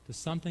to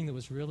something that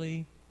was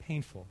really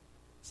painful,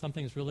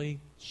 something that's really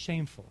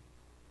shameful,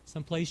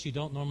 some place you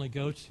don't normally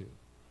go to,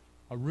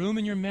 a room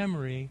in your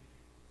memory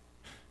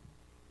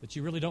that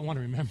you really don't want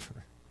to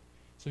remember.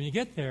 So when you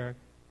get there,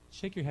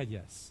 shake your head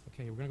yes.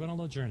 Okay, we're going to go on a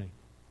little journey.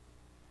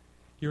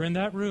 You're in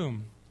that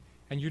room,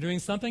 and you're doing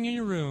something in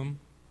your room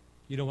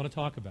you don't want to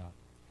talk about.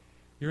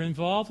 You're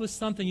involved with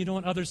something you don't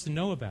want others to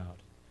know about.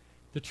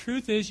 The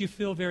truth is you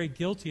feel very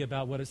guilty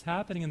about what is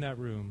happening in that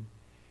room.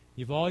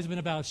 You've always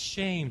been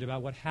ashamed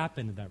about what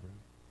happened in that room.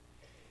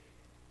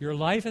 Your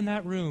life in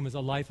that room is a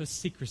life of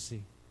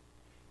secrecy.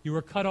 You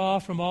are cut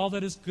off from all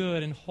that is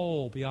good and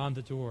whole beyond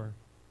the door.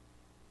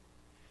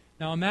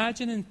 Now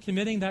imagine in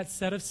committing that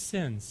set of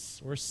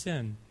sins or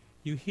sin,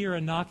 you hear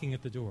a knocking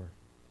at the door.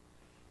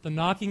 The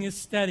knocking is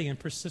steady and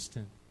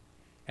persistent,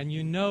 and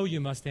you know you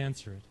must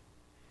answer it.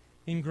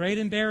 In great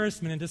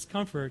embarrassment and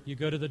discomfort, you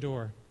go to the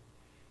door.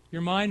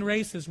 Your mind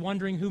races,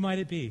 wondering who might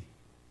it be?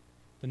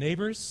 The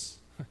neighbors?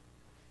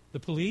 The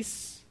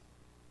police?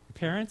 Your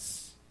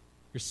parents?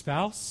 Your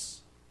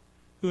spouse?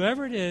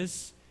 Whoever it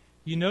is,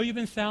 you know you've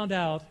been found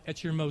out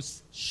at your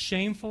most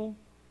shameful,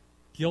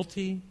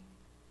 guilty,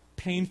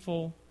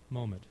 painful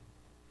moment.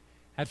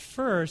 At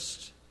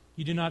first,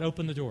 you do not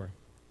open the door.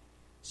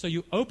 So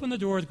you open the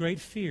door with great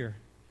fear.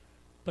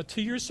 But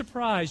to your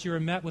surprise, you are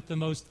met with the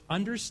most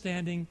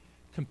understanding,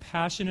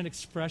 compassionate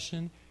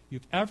expression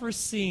you've ever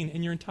seen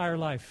in your entire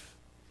life.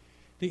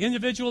 The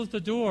individual at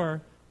the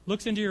door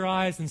looks into your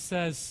eyes and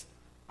says,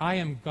 I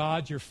am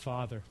God your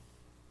Father.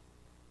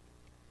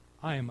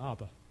 I am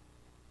Abba.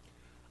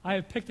 I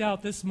have picked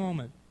out this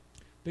moment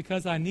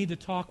because I need to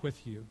talk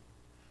with you.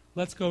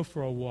 Let's go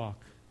for a walk.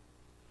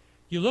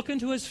 You look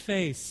into his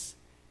face,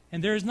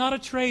 and there is not a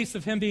trace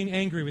of him being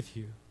angry with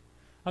you,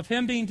 of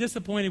him being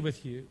disappointed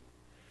with you.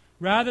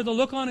 Rather, the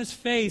look on his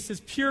face is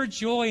pure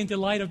joy and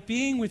delight of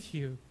being with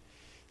you.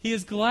 He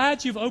is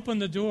glad you've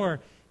opened the door.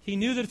 He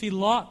knew that if he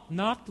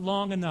knocked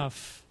long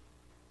enough,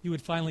 you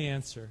would finally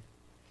answer.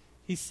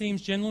 He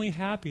seems genuinely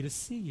happy to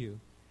see you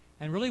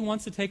and really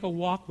wants to take a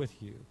walk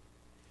with you.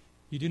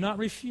 You do not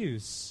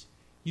refuse.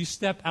 You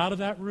step out of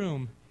that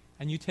room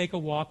and you take a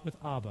walk with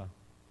Abba.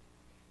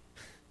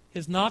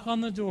 His knock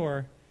on the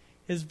door,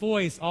 his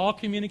voice, all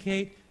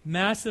communicate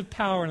massive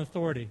power and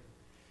authority.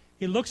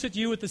 He looks at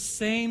you with the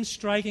same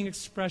striking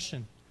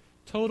expression,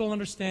 total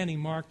understanding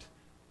marked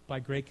by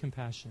great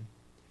compassion.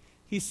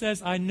 He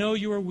says, I know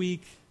you are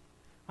weak.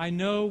 I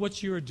know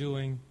what you are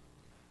doing.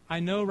 I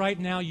know right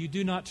now you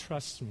do not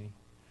trust me.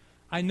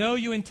 I know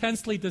you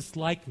intensely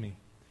dislike me.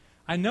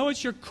 I know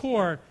at your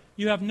core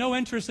you have no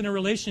interest in a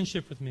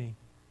relationship with me.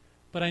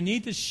 But I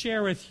need to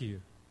share with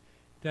you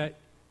that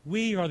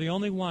we are the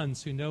only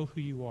ones who know who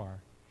you are.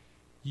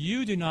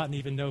 You do not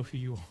even know who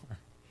you are.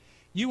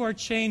 You are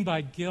chained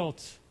by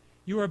guilt.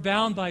 You are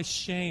bound by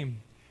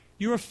shame.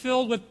 You are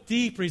filled with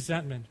deep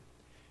resentment.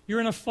 You're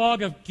in a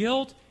fog of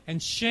guilt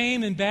and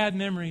shame and bad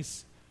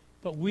memories.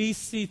 But we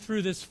see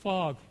through this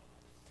fog.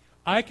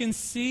 I can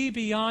see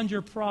beyond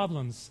your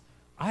problems.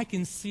 I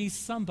can see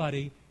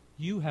somebody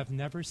you have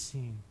never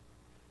seen.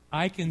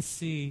 I can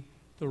see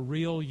the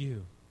real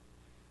you.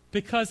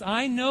 Because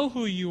I know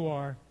who you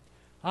are,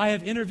 I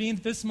have intervened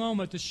at this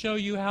moment to show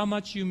you how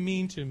much you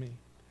mean to me.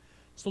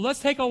 So let's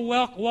take a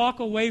walk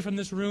away from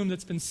this room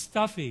that's been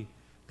stuffy,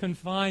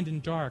 confined,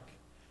 and dark.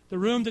 The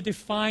room that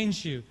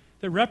defines you,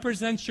 that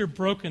represents your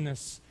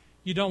brokenness.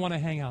 You don't want to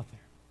hang out there.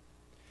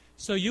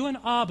 So you and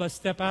Abba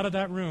step out of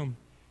that room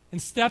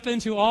and step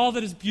into all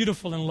that is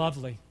beautiful and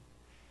lovely.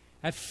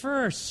 At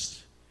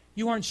first,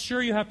 you aren't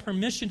sure you have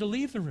permission to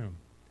leave the room.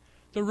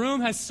 The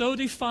room has so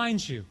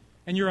defined you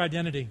and your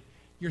identity.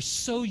 You're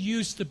so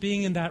used to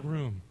being in that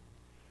room.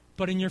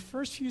 But in your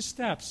first few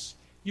steps,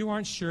 you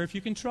aren't sure if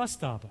you can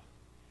trust Abba.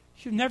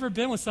 You've never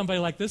been with somebody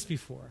like this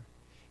before.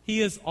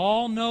 He is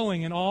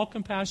all-knowing and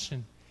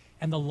all-compassion.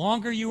 And the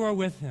longer you are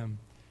with him,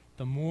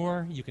 the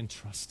more you can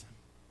trust him.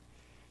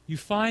 You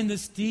find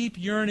this deep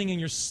yearning in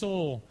your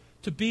soul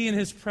to be in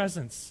his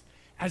presence,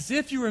 as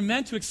if you were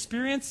meant to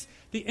experience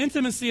the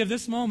intimacy of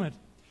this moment.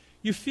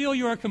 You feel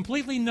you are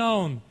completely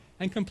known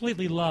and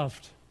completely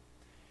loved.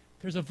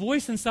 There's a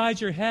voice inside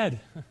your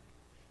head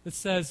that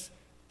says,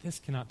 this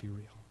cannot be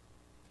real.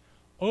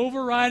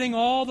 overriding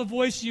all the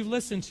voices you've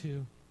listened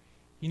to,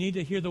 you need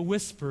to hear the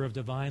whisper of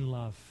divine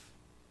love.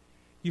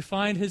 You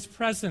find his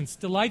presence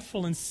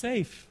delightful and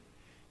safe.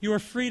 You are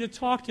free to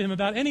talk to him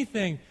about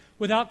anything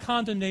without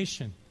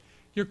condemnation.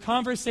 Your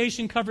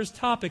conversation covers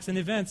topics and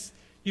events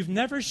you've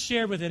never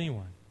shared with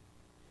anyone.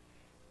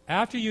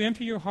 After you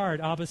empty your heart,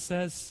 Abba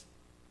says,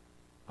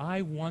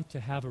 I want to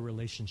have a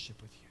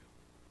relationship with you.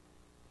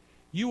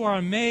 You are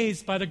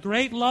amazed by the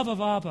great love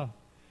of Abba.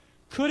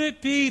 Could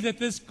it be that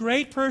this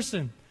great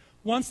person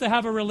wants to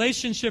have a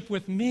relationship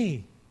with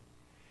me?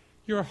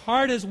 Your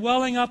heart is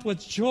welling up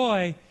with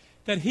joy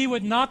that he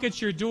would knock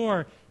at your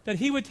door, that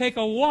he would take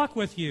a walk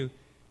with you,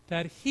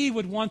 that he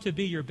would want to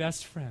be your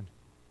best friend.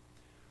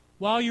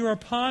 While you are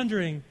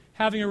pondering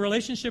having a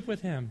relationship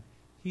with him,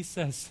 he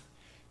says,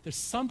 there's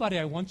somebody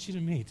I want you to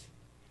meet.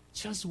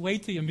 Just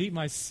wait till you meet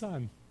my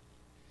son.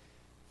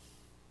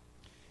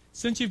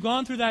 Since you've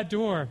gone through that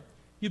door,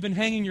 you've been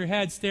hanging your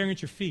head, staring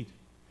at your feet.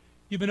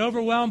 You've been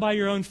overwhelmed by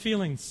your own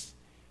feelings.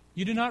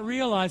 You do not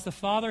realize the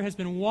Father has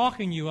been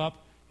walking you up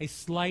a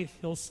slight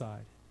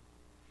hillside.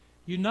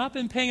 You've not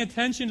been paying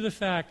attention to the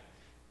fact,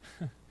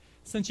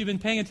 since you've been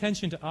paying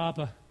attention to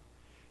Abba,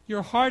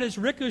 your heart is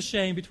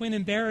ricocheting between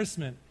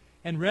embarrassment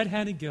and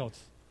red-handed guilt,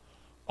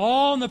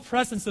 all in the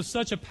presence of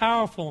such a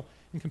powerful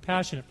and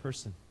compassionate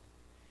person.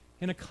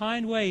 In a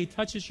kind way, he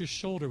touches your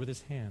shoulder with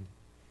his hand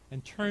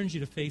and turns you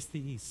to face the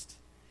east.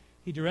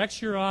 He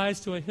directs your eyes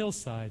to a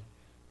hillside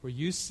where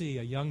you see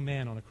a young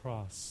man on a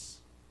cross.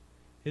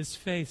 His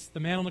face, the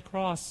man on the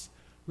cross,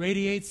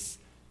 radiates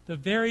the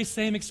very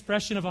same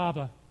expression of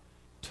Abba,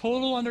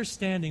 total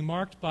understanding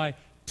marked by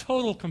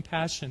total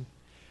compassion.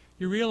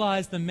 You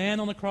realize the man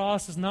on the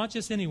cross is not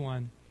just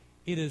anyone.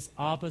 It is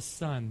Abba's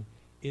son.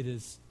 It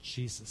is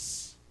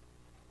Jesus.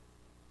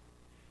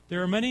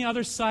 There are many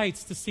other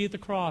sights to see at the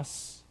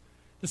cross.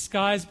 The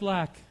sky is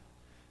black.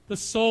 The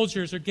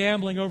soldiers are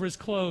gambling over his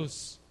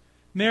clothes.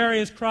 Mary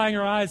is crying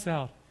her eyes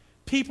out.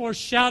 People are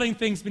shouting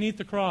things beneath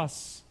the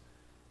cross.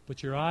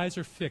 But your eyes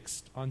are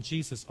fixed on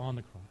Jesus on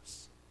the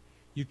cross.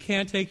 You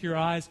can't take your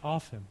eyes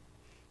off him.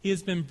 He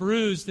has been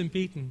bruised and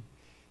beaten.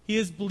 He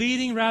is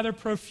bleeding rather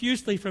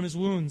profusely from his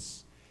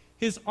wounds.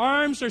 His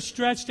arms are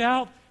stretched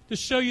out to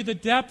show you the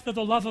depth of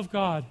the love of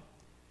God.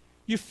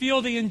 You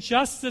feel the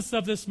injustice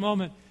of this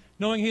moment,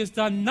 knowing he has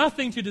done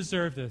nothing to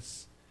deserve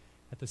this.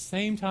 At the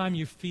same time,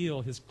 you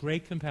feel his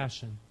great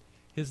compassion,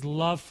 his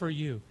love for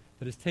you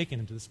that has taken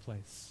him to this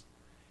place.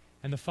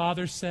 And the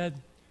Father said,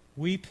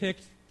 we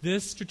picked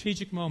this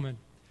strategic moment,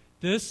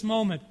 this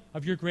moment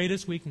of your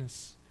greatest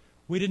weakness.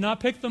 We did not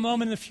pick the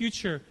moment in the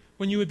future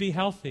when you would be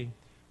healthy.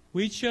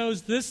 We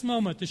chose this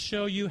moment to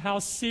show you how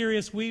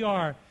serious we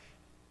are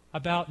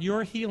about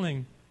your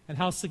healing and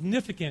how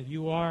significant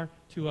you are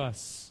to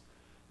us.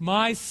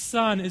 My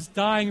son is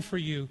dying for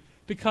you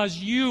because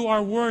you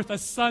are worth a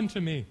son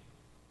to me.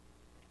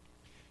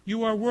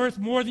 You are worth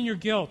more than your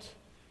guilt.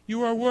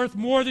 You are worth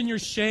more than your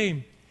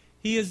shame.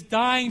 He is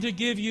dying to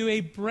give you a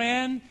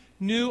brand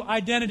new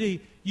identity.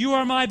 You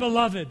are my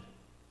beloved.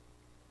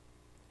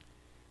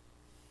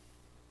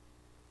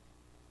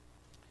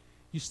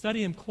 You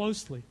study him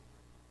closely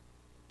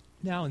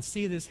now and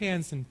see that his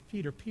hands and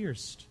feet are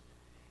pierced.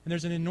 And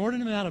there's an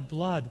inordinate amount of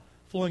blood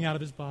flowing out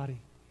of his body.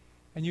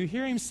 And you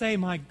hear him say,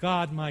 my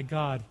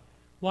God,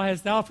 why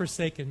hast thou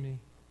forsaken me?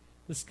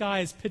 The sky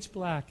is pitch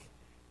black,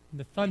 and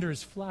the thunder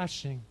is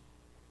flashing.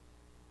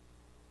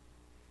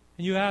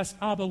 And you ask,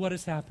 Abba, what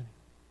is happening?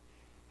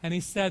 And he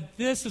said,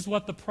 this is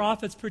what the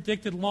prophets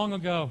predicted long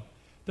ago,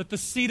 that the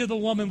seed of the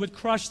woman would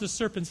crush the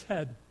serpent's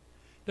head,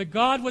 that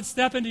God would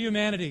step into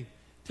humanity,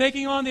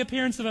 taking on the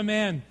appearance of a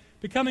man,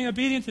 becoming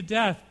obedient to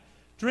death,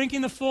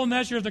 drinking the full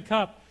measure of the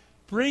cup,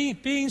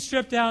 being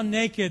stripped down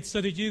naked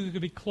so that you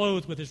could be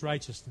clothed with his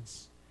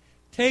righteousness,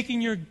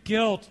 taking your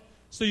guilt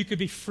so you could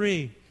be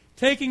free,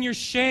 taking your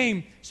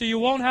shame so you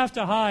won't have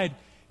to hide,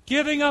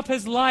 giving up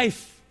his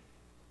life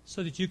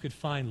so that you could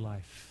find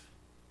life.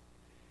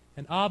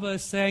 And Abba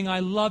is saying,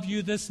 I love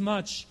you this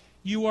much.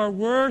 You are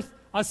worth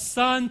a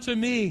son to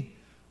me.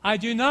 I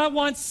do not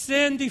want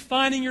sin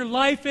defining your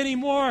life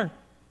anymore.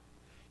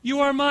 You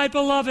are my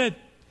beloved.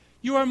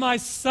 You are my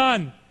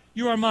son.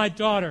 You are my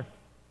daughter.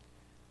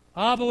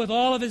 Abba, with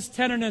all of his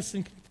tenderness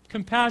and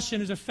compassion,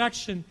 his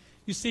affection,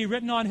 you see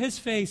written on his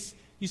face,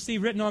 you see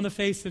written on the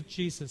face of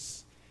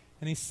Jesus.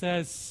 And he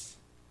says,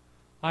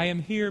 I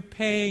am here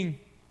paying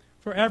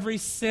for every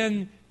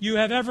sin you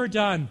have ever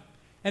done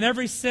and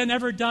every sin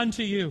ever done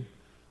to you.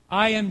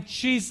 I am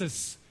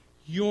Jesus,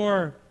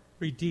 your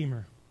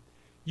Redeemer.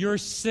 Your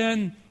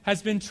sin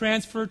has been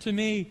transferred to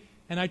me,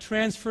 and I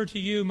transfer to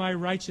you my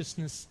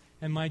righteousness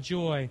and my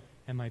joy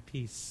and my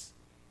peace.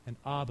 And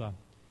Abba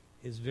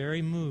is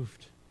very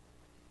moved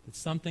that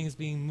something is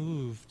being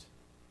moved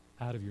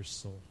out of your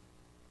soul.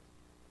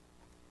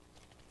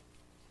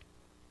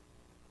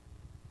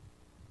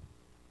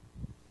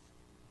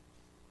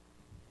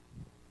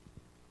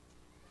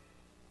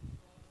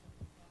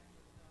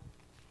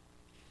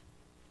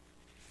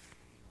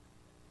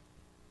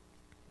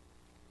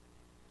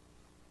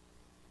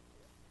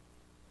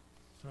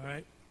 All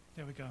right,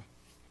 there we go.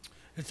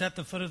 It's at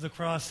the foot of the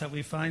cross that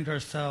we find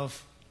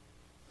ourselves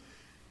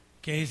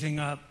gazing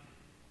up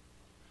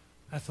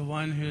at the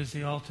one who is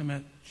the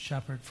ultimate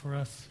shepherd for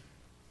us.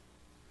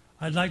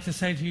 I'd like to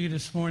say to you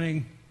this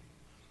morning,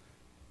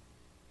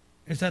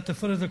 it's at the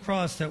foot of the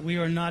cross that we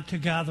are not to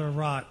gather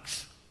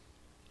rocks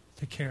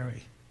to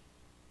carry.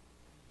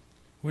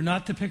 We're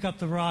not to pick up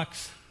the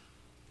rocks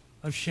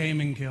of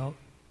shame and guilt.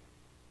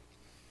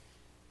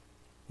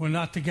 We're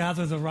not to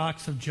gather the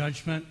rocks of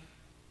judgment.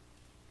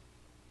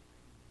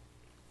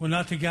 We're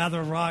not to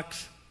gather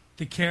rocks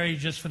to carry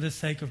just for the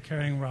sake of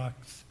carrying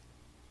rocks.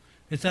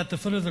 It's at the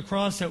foot of the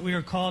cross that we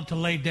are called to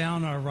lay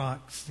down our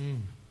rocks.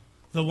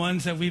 The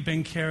ones that we've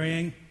been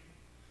carrying,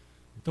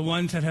 the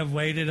ones that have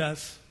weighted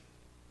us,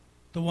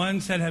 the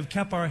ones that have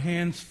kept our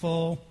hands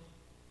full,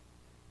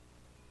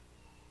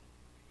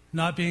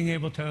 not being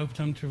able to open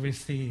them to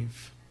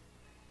receive.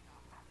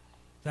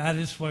 That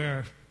is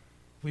where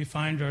we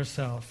find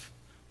ourselves.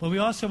 But we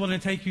also want to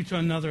take you to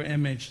another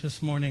image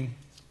this morning.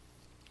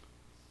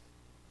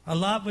 A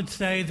lot would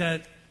say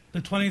that the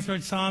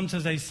 23rd Psalms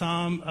is a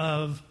psalm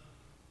of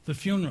the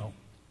funeral.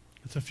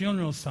 It's a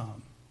funeral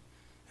psalm.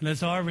 And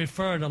as I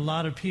referred, a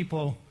lot of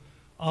people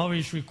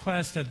always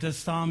request that this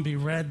psalm be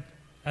read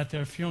at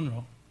their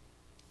funeral.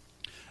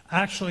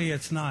 Actually,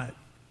 it's not.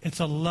 It's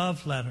a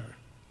love letter.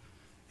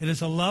 It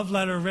is a love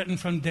letter written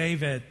from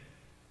David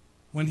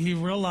when he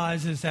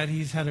realizes that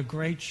he's had a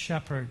great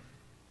shepherd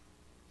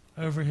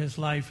over his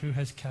life who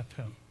has kept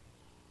him.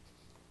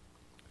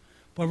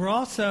 But we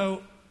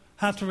also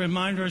have to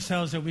remind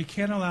ourselves that we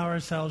can't allow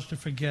ourselves to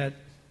forget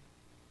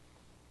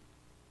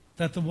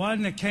that the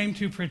one that came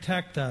to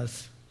protect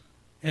us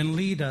and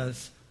lead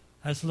us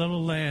as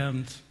little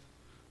lambs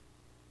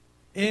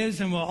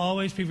is and will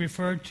always be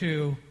referred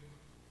to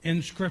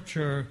in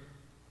Scripture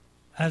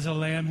as a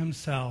lamb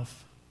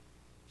himself.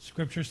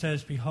 Scripture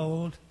says,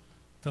 "Behold,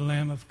 the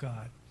Lamb of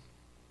God."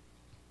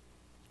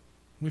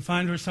 We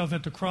find ourselves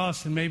at the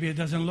cross, and maybe it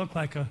doesn't look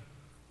like a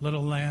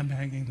little lamb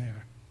hanging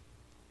there.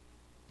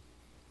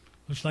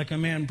 Looks like a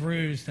man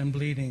bruised and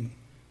bleeding.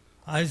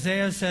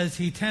 Isaiah says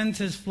he tends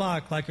his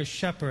flock like a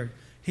shepherd.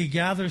 He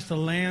gathers the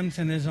lambs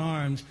in his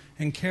arms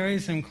and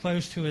carries them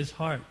close to his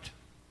heart.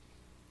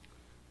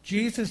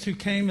 Jesus, who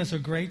came as a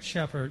great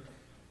shepherd,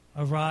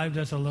 arrived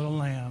as a little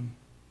lamb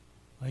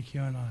like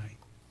you and I.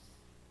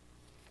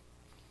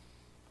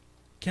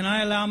 Can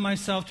I allow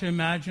myself to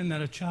imagine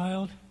that a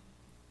child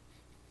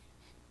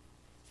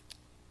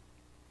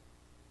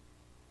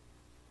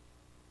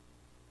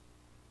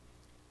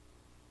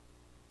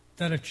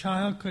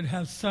could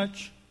have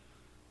such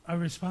a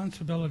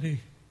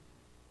responsibility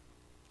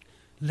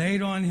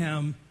laid on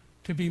him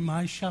to be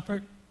my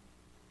shepherd?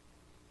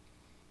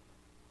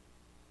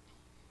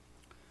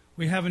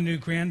 We have a new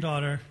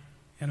granddaughter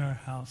in our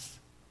house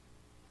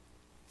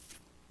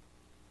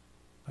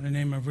by the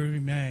name of Ruby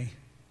May.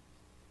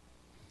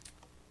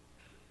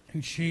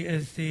 And she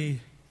is the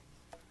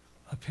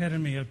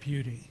epitome of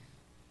beauty.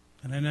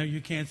 And I know you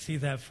can't see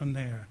that from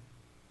there.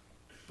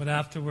 But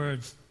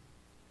afterwards,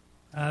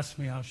 ask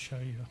me, I'll show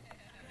you.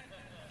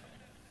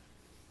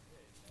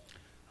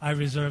 I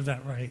reserve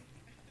that right.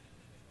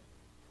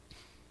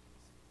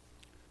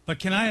 But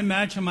can I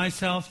imagine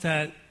myself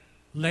that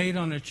laid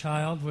on a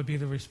child would be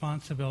the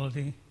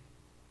responsibility?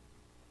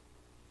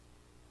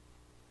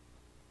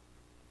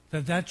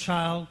 That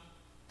child,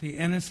 the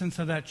innocence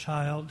of that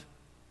child,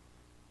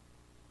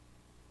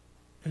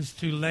 is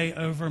to lay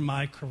over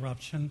my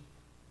corruption.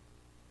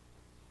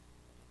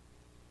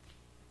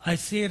 I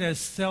see it as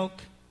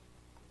silk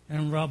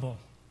and rubble.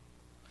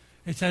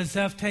 It's as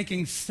if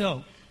taking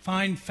silk,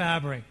 fine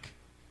fabric,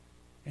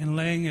 and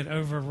laying it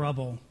over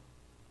rubble,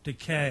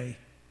 decay,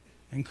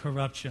 and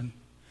corruption.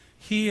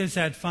 He is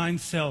that fine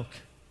silk,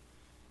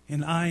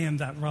 and I am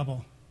that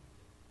rubble.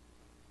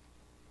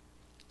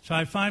 So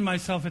I find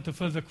myself at the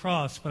foot of the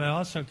cross, but I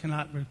also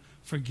cannot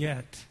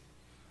forget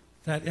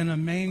that in a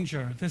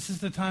manger, this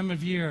is the time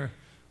of year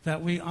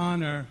that we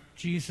honor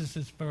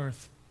Jesus'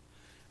 birth.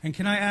 And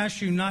can I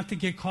ask you not to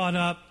get caught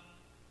up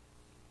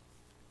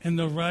in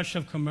the rush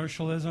of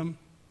commercialism?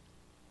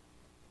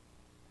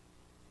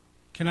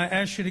 Can I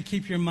ask you to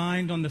keep your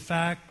mind on the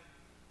fact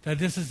that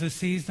this is the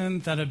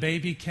season that a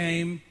baby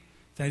came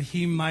that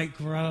he might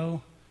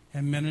grow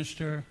and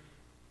minister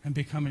and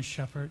become a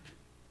shepherd?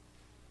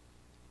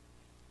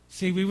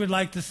 See, we would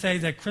like to say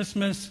that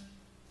Christmas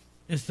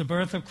is the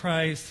birth of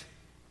Christ,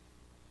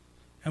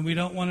 and we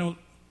don't want to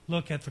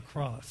look at the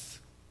cross.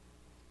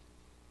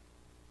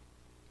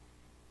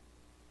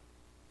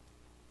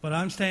 But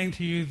I'm saying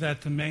to you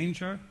that the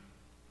manger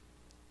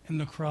and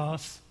the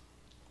cross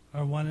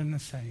are one and the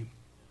same.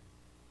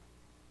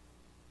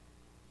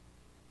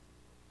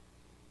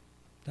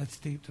 That's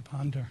deep to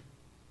ponder.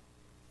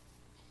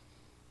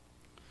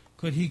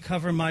 Could he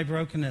cover my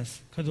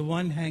brokenness? Could the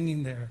one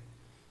hanging there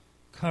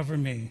cover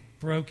me,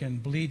 broken,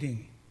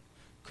 bleeding?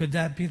 Could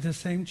that be the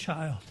same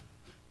child?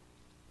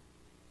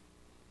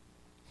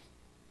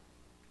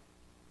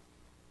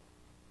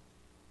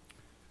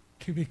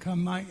 To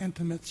become my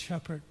intimate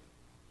shepherd.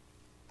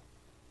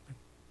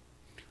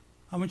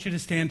 I want you to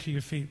stand to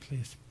your feet,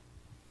 please.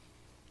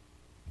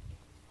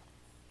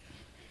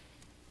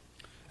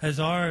 has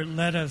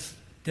led us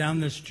down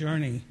this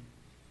journey.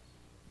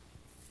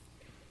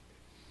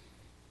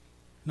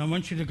 And I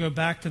want you to go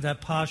back to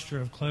that posture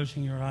of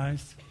closing your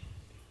eyes.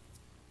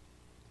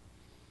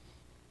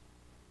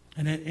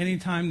 And at any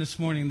time this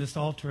morning, this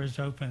altar is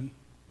open.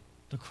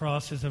 The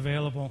cross is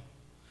available.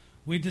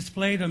 We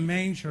displayed a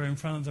manger in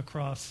front of the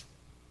cross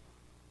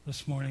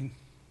this morning.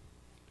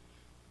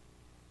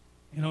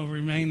 It'll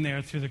remain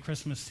there through the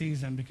Christmas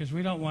season because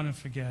we don't want to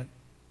forget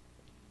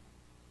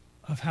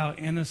of how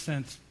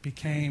innocence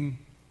became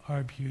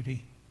our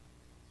beauty,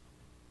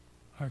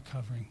 our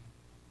covering.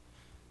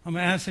 I'm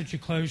going to ask that you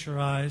close your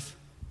eyes.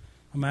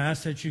 I'm going to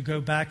ask that you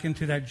go back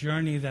into that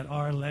journey that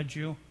R led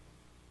you,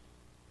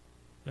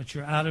 that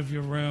you're out of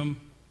your room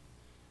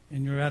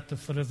and you're at the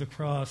foot of the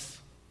cross.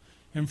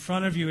 In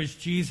front of you is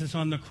Jesus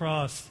on the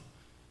cross,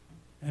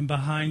 and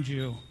behind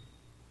you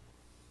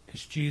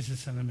is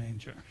Jesus in a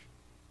manger.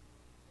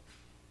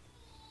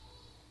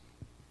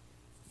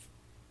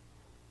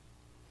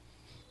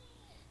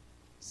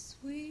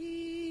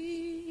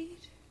 Sweet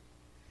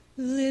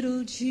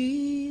little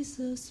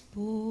Jesus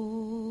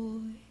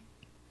boy,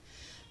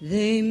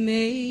 they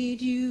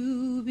made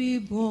you be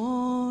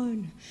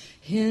born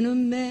in a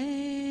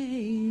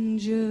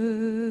manger.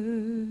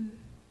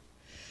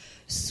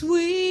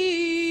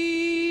 Sweet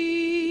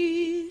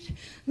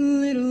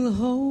little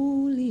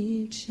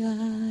holy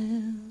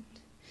child,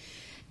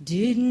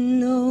 didn't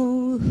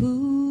know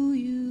who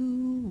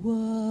you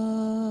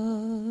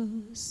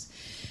was,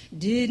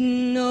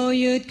 didn't know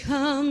you'd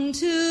come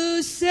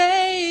to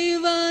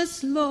save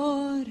us,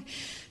 Lord,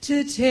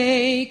 to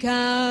take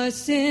our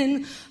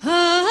sin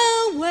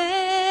away.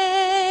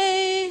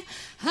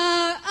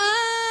 Our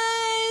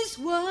eyes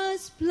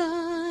was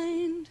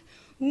blind,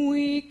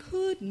 we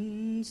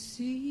couldn't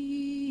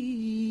see.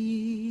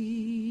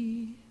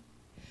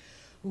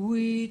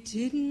 We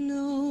didn't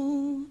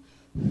know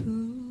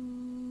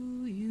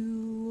who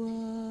you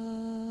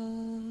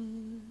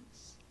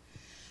was.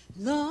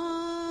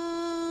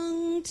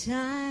 Long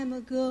time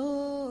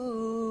ago,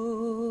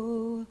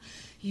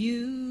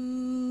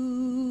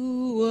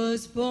 you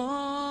was born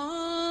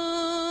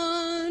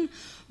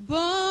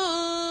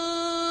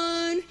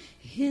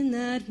in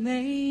that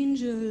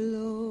manger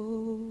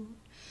low.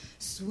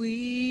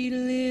 Sweet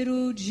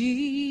little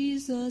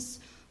Jesus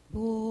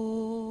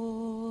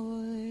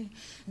boy,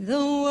 the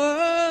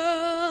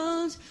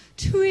world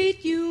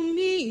treat you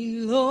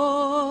mean,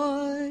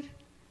 Lord,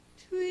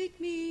 treat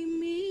me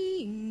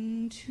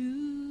mean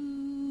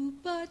too,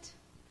 but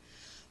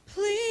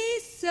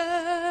please,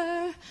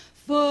 sir,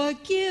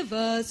 forgive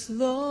us,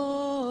 Lord.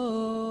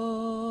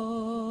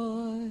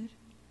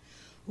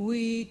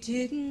 We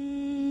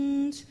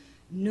didn't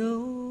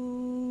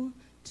know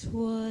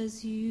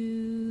 'twas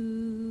you.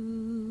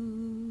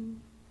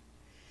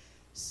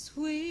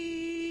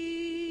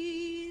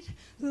 Sweet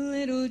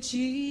little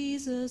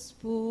Jesus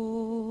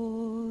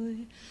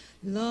boy,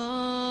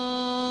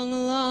 long,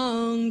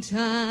 long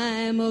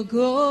time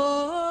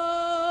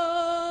ago.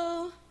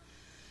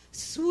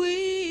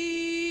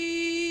 Sweet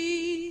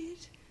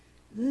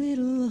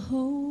little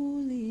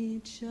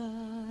holy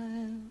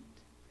child,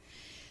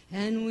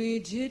 and we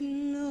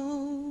didn't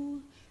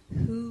know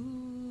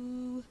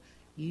who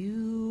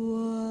you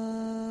was.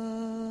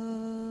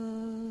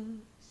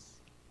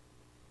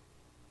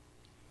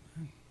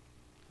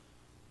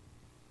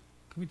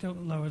 Can we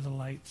don't lower the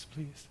lights,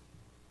 please?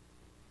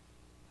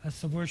 As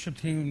the worship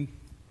team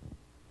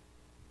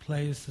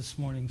plays this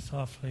morning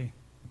softly,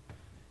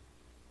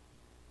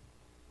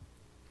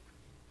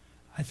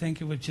 I think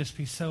it would just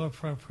be so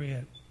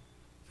appropriate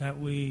that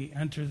we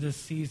enter this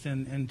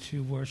season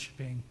into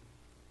worshiping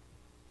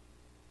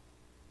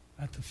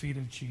at the feet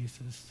of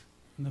Jesus,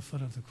 and the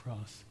foot of the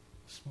cross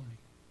this morning.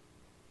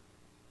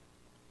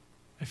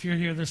 If you're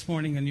here this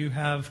morning and you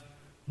have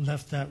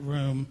left that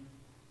room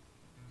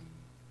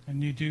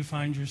and you do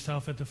find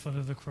yourself at the foot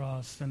of the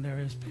cross, then there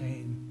is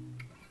pain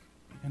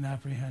and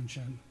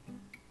apprehension.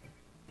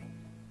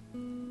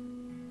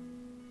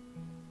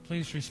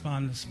 Please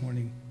respond this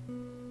morning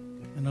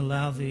and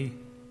allow the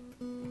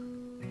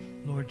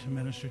Lord to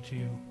minister to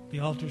you. The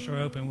altars are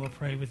open. We'll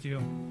pray with you.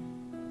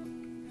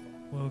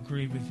 We'll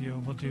agree with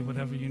you. We'll do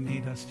whatever you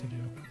need us to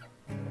do.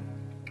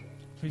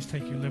 Please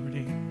take your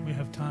liberty. We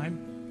have time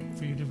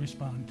for you to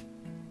respond.